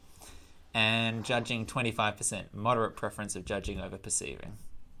thinking. And judging, 25%. Moderate preference of judging over perceiving.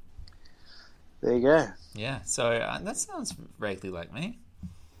 There you go. Yeah, so that sounds vaguely like me.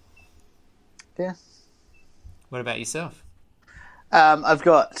 Yeah. What about yourself? I've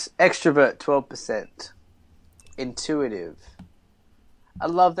got extrovert, 12%. Intuitive. I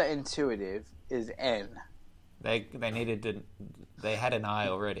love that intuitive is N. They had an I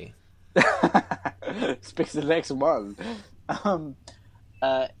already. Speaks the next one.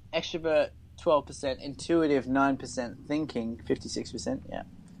 Extrovert, 12%. Intuitive, 9%. Thinking, 56%. Yeah.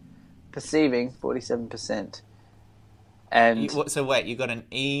 Perceiving, 47%. And so wait, you got an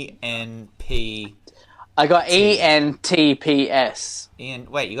ENP. I got ENTPS.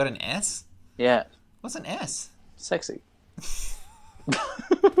 Wait, you got an S? Yeah. What's an S? Sexy.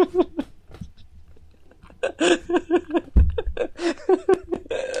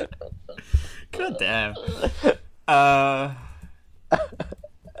 God damn. Oh,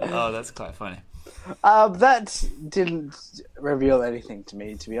 that's quite funny. That didn't reveal anything to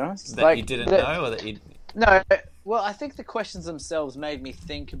me, to be honest. That you didn't know, or that you... No, well, I think the questions themselves made me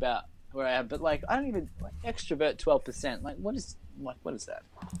think about where I am, but I don't even extrovert 12%. What is that?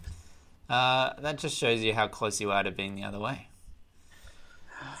 That just shows you how close you are to being the other way.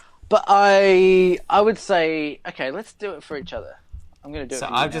 But I would say, okay, let's do it for each other. I'm going to do it. So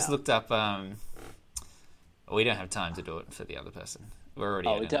for you I've just now. looked up. We don't have time to do it for the other person. We're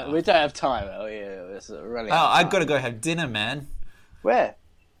already. We don't have time. Oh yeah, we're running. Oh, out of time. I've got to go have dinner, man. Where?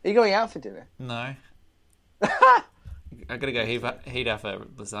 Are you going out for dinner? No. I gotta go heat up a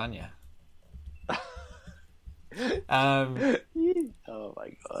lasagna. Oh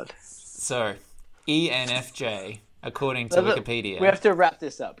my god. So, ENFJ, according to Wikipedia. We have to wrap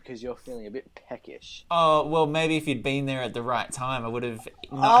this up because you're feeling a bit peckish. Oh, well, maybe if you'd been there at the right time, I would have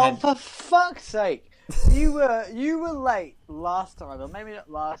not had... for fuck's sake. You were late last time, or maybe not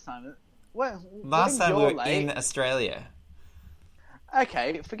last time. Last time we were in Australia.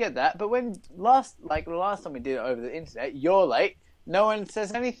 Okay, forget that. But when the last time we did it over the internet, you're late. No one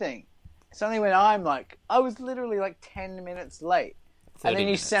says anything. It's only when I'm I was literally 10 minutes late, and then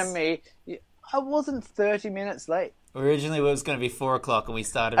you send me. I wasn't 30 minutes late. Originally, it was going to be 4:00, and we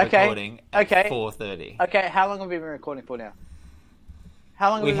started recording at 4:30. Okay, how long have we been recording for now? How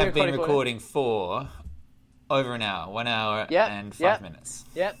long we have been recording for over an hour, 1 hour and 5 minutes.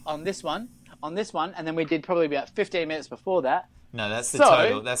 Yep, on this one, and then we did probably about 15 minutes before that. No, that's the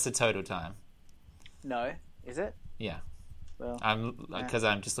total. That's the total time. No, is it? Yeah. Well, because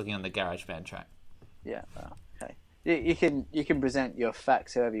I'm just looking on the GarageBand track. Yeah. Well, okay. You can present your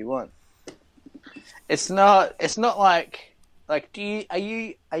facts however you want. It's not like you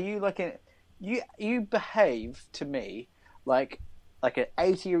behave to me like an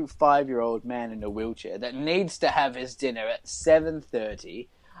 85-year-old man in a wheelchair that needs to have his dinner at 7:30,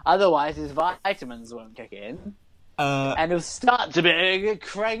 otherwise his vitamins won't kick in. And he'll start to be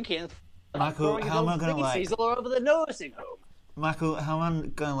cranky and Michael, how am I going to all over the nursing home? Michael, how am I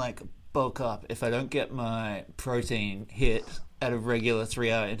going to bulk up if I don't get my protein hit at a regular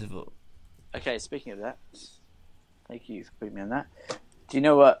 3-hour interval? Okay, speaking of that, thank you for putting me on that. Do you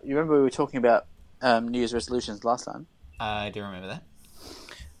know what? You remember we were talking about New Year's resolutions last time? I do remember that.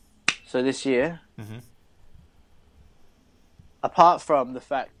 So this year, apart from the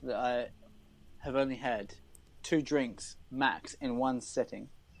fact that I have only had 2 drinks max in one sitting,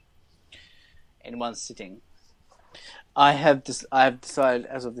 I have decided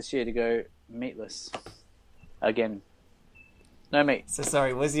as of this year to go meatless again. No meat. So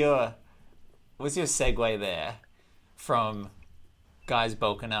sorry, was your segue there from guys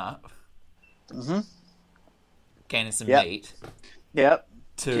bulking up, gaining some meat, to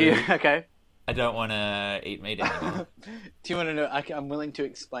okay. I don't want to eat meat anymore. Do you want to know? I'm willing to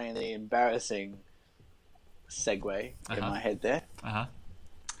explain the embarrassing segue in my head there.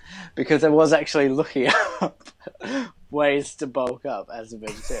 Because I was actually looking up ways to bulk up as a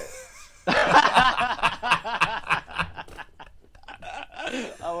vegetarian.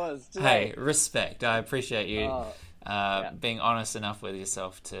 I was. Hey, respect. I appreciate you being honest enough with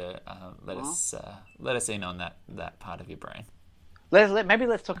yourself to let us in on that part of your brain. Maybe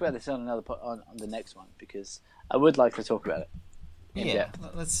let's talk about this on on the next one, because I would like to talk about it. Yeah,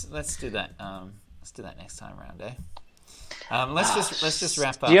 let's do that. Let's do that next time around, eh? Let's just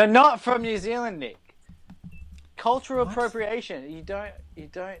wrap up. You're not from New Zealand, Nick. Cultural appropriation. You don't.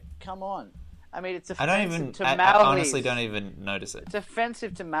 Come on. I mean, it's I don't offensive even. to I Maoris. honestly don't even notice it. It's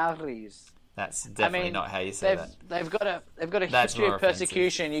offensive to Maoris. That's definitely not how you say that. They've got a That's history more of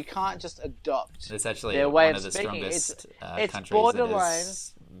persecution. You can't just adopt It's actually their way one of of the speaking. strongest It's countries borderline that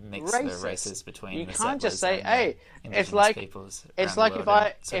has mixed racist. the races between You the can't just settlers say, and "Hey, indigenous it's like peoples it's around like the if world, I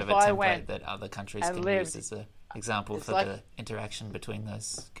and sort if of a I template went that other countries and can lived, use as an example it's for like- the interaction between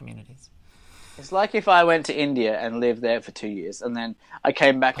those communities. It's like if I went to India and lived there for 2 years, and then I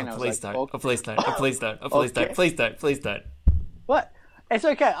came back and I was Please like, don't! "Oh, Oh, please don't! Oh, please don't! Oh, please Okay. don't! Please don't! Please don't! what? It's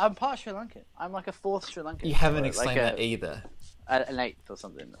okay. I'm part Sri Lankan. I'm like a fourth Sri Lankan. You haven't Or explained like that either. an eighth or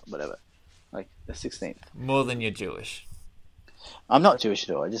something, whatever. Like a 16th. More than you're Jewish. I'm not Jewish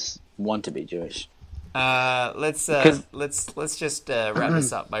at all. I just want to be Jewish. Let's just wrap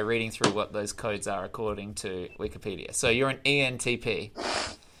this up by reading through what those codes are according to Wikipedia. So you're an ENTP,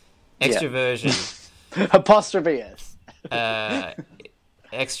 extroversion. Apostrophe S.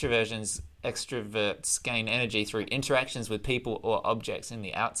 Extroverts gain energy through interactions with people or objects in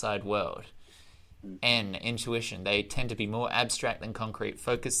the outside world. N, intuition. They tend to be more abstract than concrete,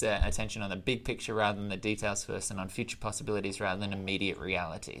 focus their attention on the big picture rather than the details first, and on future possibilities rather than immediate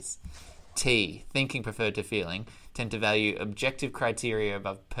realities. T, thinking preferred to feeling, tend to value objective criteria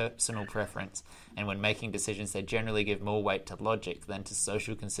above personal preference, and when making decisions they generally give more weight to logic than to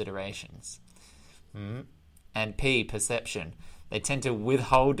social considerations. And P, perception. They tend to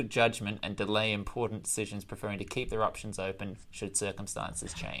withhold judgment and delay important decisions, preferring to keep their options open should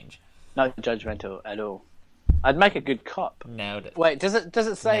circumstances change. Not judgmental at all. I'd make a good cop. Nailed it. Wait, does it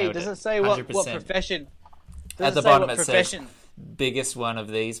say Nailed does it. it say what 100%. profession? Does At it the say bottom what it profession? says, biggest one of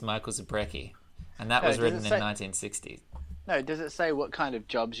these, Michael Zabrecki. And that No, was does written it in say- 1960. No, does it say what kind of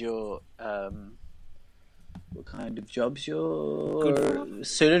jobs you're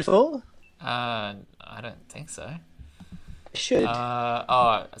suited for? I don't think so. It should.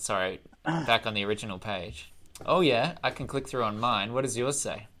 Sorry. Back on the original page. Oh, yeah. I can click through on mine. What does yours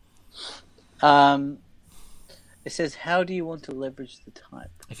say? It says, "How do you want to leverage the type?"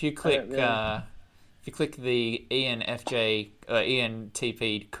 If you click, really- if you click the ENTP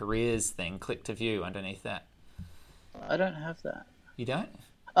careers thing, click to view underneath that. I don't have that. You don't?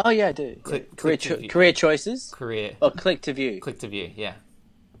 Oh yeah, I do. Click- Yeah. click to view. Career choices. Career. Or click to view. Click to view. Yeah.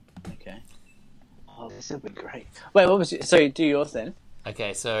 Okay. Oh, this would be great. Wait, what was it? So do yours then.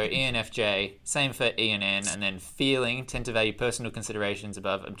 Okay, so ENFJ, same for E and N, and then feeling, tend to value personal considerations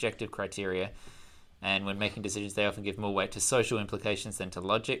above objective criteria, and when making decisions they often give more weight to social implications than to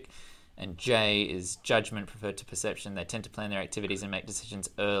logic. And J is judgment preferred to perception. They tend to plan their activities and make decisions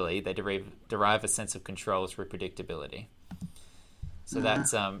early. They derive a sense of control through predictability. So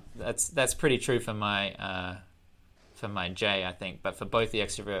that's pretty true for my J, I think. But for both the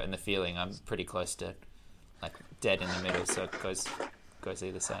extrovert and the feeling, I'm pretty close to like dead in the middle. So it goes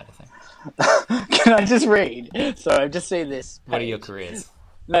either side, I think. Can I just read? Sorry, I've just seen this. What are your page. careers?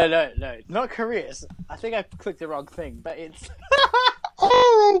 No, not careers. I think I clicked the wrong thing, but it's.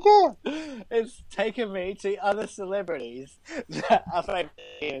 Oh my god! It's taken me to other celebrities that are famous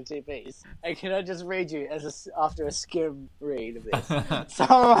ENTPs. And can I just read you after a skim read of this?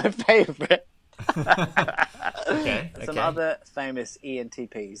 Some of my favourite. Okay. Some other famous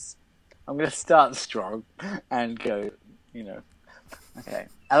ENTPs. I'm going to start strong and go, Okay.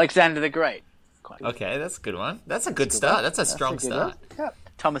 Alexander the Great. Okay, that's a good one. That's a good start. That's a strong start. Yep.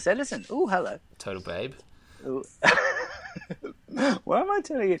 Thomas Edison. Ooh, hello. Total babe. Ooh. Why am I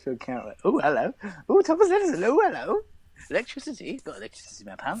turning it to account? Like, ooh, hello. Ooh, Thomas Edison. Ooh, hello. Electricity. Got electricity in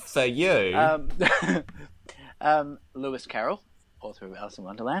my pants. For you, Lewis Carroll, author of Alice in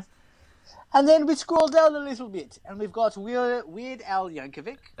Wonderland. And then we scroll down a little bit, and we've got Weird Al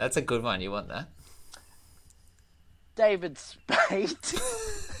Yankovic, that's a good one. You want that? David Spade,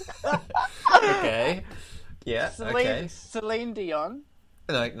 Okay. Yeah. Okay. Celine Dion,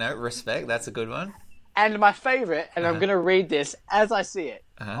 No, respect. That's a good one. and my favourite, and I'm going to read this as I see it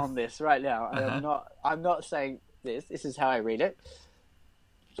Uh-huh. on this right now. And I'm not saying this. This is how I read it.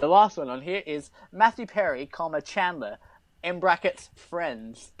 The last one on here is Matthew Perry, Chandler, in brackets,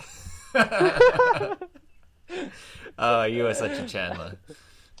 friends. Oh, you are such a Chandler.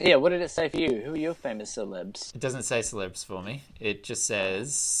 Yeah, what did it say for you? Who are your famous celebs? It doesn't say celebs for me. It just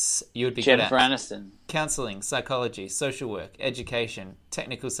says you would be Jennifer good at Aniston. counseling, psychology, social work, education,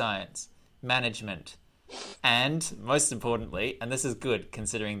 technical science, management, and most importantly, and this is good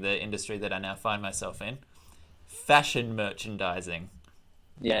considering the industry that I now find myself in, fashion merchandising.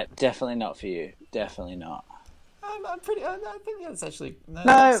 Yeah, definitely not for you. Definitely not. I think that's actually No.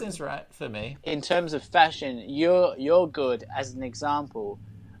 that seems right for me. In terms of fashion, you're good as an example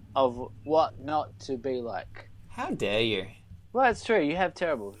of what not to be like. How dare you? Well, it's true. You have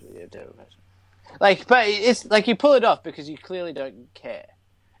terrible fashion. Like, but it's like you pull it off because you clearly don't care.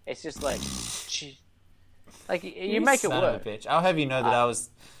 It's just like you make it son work. Of a bitch. I'll have you know that I was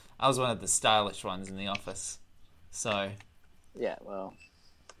one of the stylish ones in the office. So yeah, well.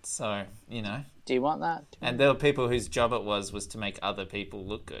 So you know. Do you want that? And there were people whose job it was to make other people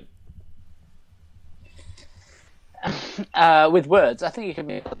look good. With words, I think you can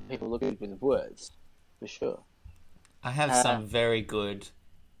make other people look good with words, for sure. I have some very good,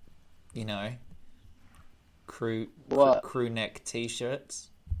 you know, crew neck T-shirts.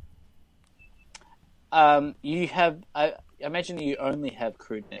 You have. I imagine you only have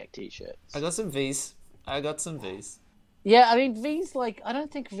crew neck T-shirts. I got some V's. Yeah, I mean V's like I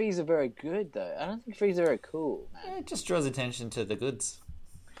don't think V's are very good though. I don't think V's are very cool, man. Yeah, it just draws attention to the goods.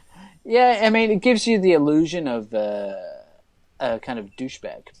 Yeah, I mean it gives you the illusion of a kind of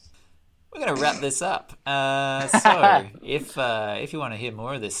douchebag. We're going to wrap this up. So, if you want to hear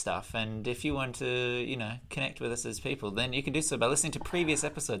more of this stuff, and if you want to, you know, connect with us as people, then you can do so by listening to previous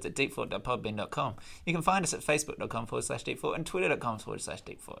episodes at deepfort.podbean.com. You can find us at facebook.com/deepfort and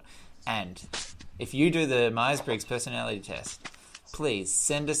twitter.com/deepfort. And if you do the Myers-Briggs personality test, please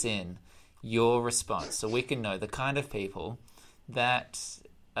send us in your response so we can know the kind of people that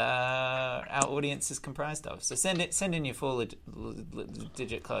our audience is comprised of. So send in your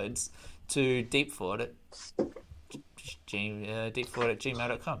 4-digit codes to deepfort at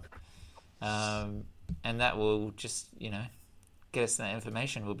gmail.com, and that will just, you know, get us that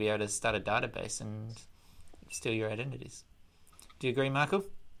information. We'll be able to start a database and steal your identities. Do you agree, Michael?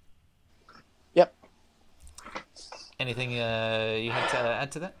 Yep. Anything you have to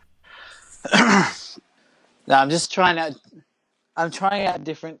add to that? No, I'm just trying out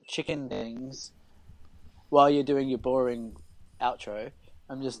different chicken things while you're doing your boring outro.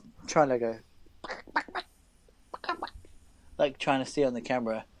 I'm just trying to go like trying to see on the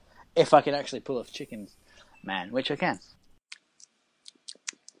camera if I can actually pull off chicken man, which I can.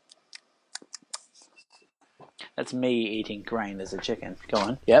 That's me eating grain as a chicken. Go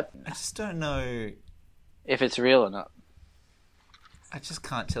on. Yep. I just don't know if it's real or not. I just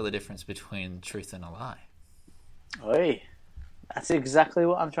can't tell the difference between truth and a lie. Oi. That's exactly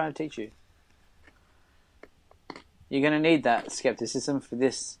what I'm trying to teach you. You're going to need that skepticism for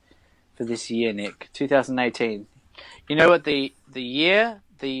this year, Nick. 2018. You know what the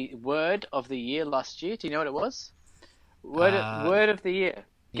word of the year last year? Do you know what it was? Word of the year.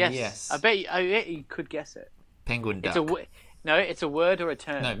 Guess. Yes. I bet you could guess it. Penguin duck. It's a word or a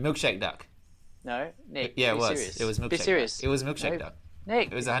term. No, milkshake duck. No, Nick. Yeah, it was. Serious. It was milkshake. Be serious. Duck. It was milkshake duck. Nick,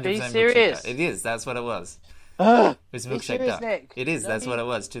 it was 100% be milkshake serious. duck. It is. That's what it was. It was milkshake duck. Nick. It is. That's what it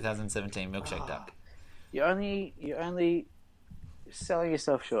was. 2017 milkshake duck. You're only selling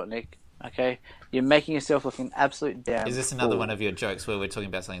yourself short, Nick. Okay, you're making yourself look an absolute damn. Is this another one of your jokes where we're talking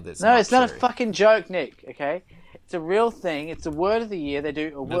about something that's no? It's not true? A fucking joke, Nick. Okay, it's a real thing. It's a word of the year. They do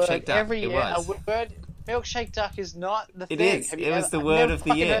a milkshake word duck. every year. It was. A word. Milkshake duck is not the thing. It is. It was the word of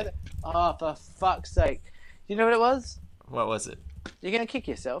the year. Oh, for fuck's sake! You know what it was? What was it? You're gonna kick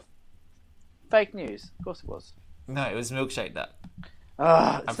yourself. Fake news. Of course it was. No, it was milkshake duck.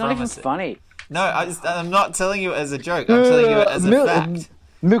 It's not even funny. No, I'm not telling you as a joke. I'm telling you as a fact.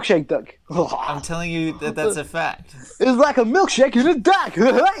 Milkshake duck. I'm telling you that's a fact. It's like a milkshake in a duck.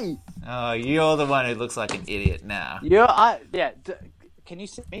 Hey. Oh, you're the one who looks like an idiot now. Yeah. Can you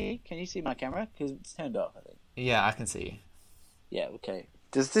see me? Can you see my camera? Because it's turned off, I think. Yeah, I can see you. Yeah. Okay.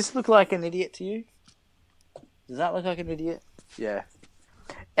 Does this look like an idiot to you? Does that look like an idiot? Yeah.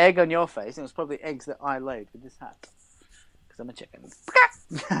 Egg on your face, and it was probably eggs that I laid with this hat. Because I'm a chicken.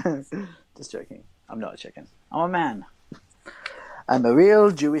 Just joking. I'm not a chicken. I'm a man. I'm a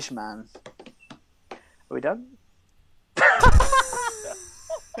real Jewish man. Are we done?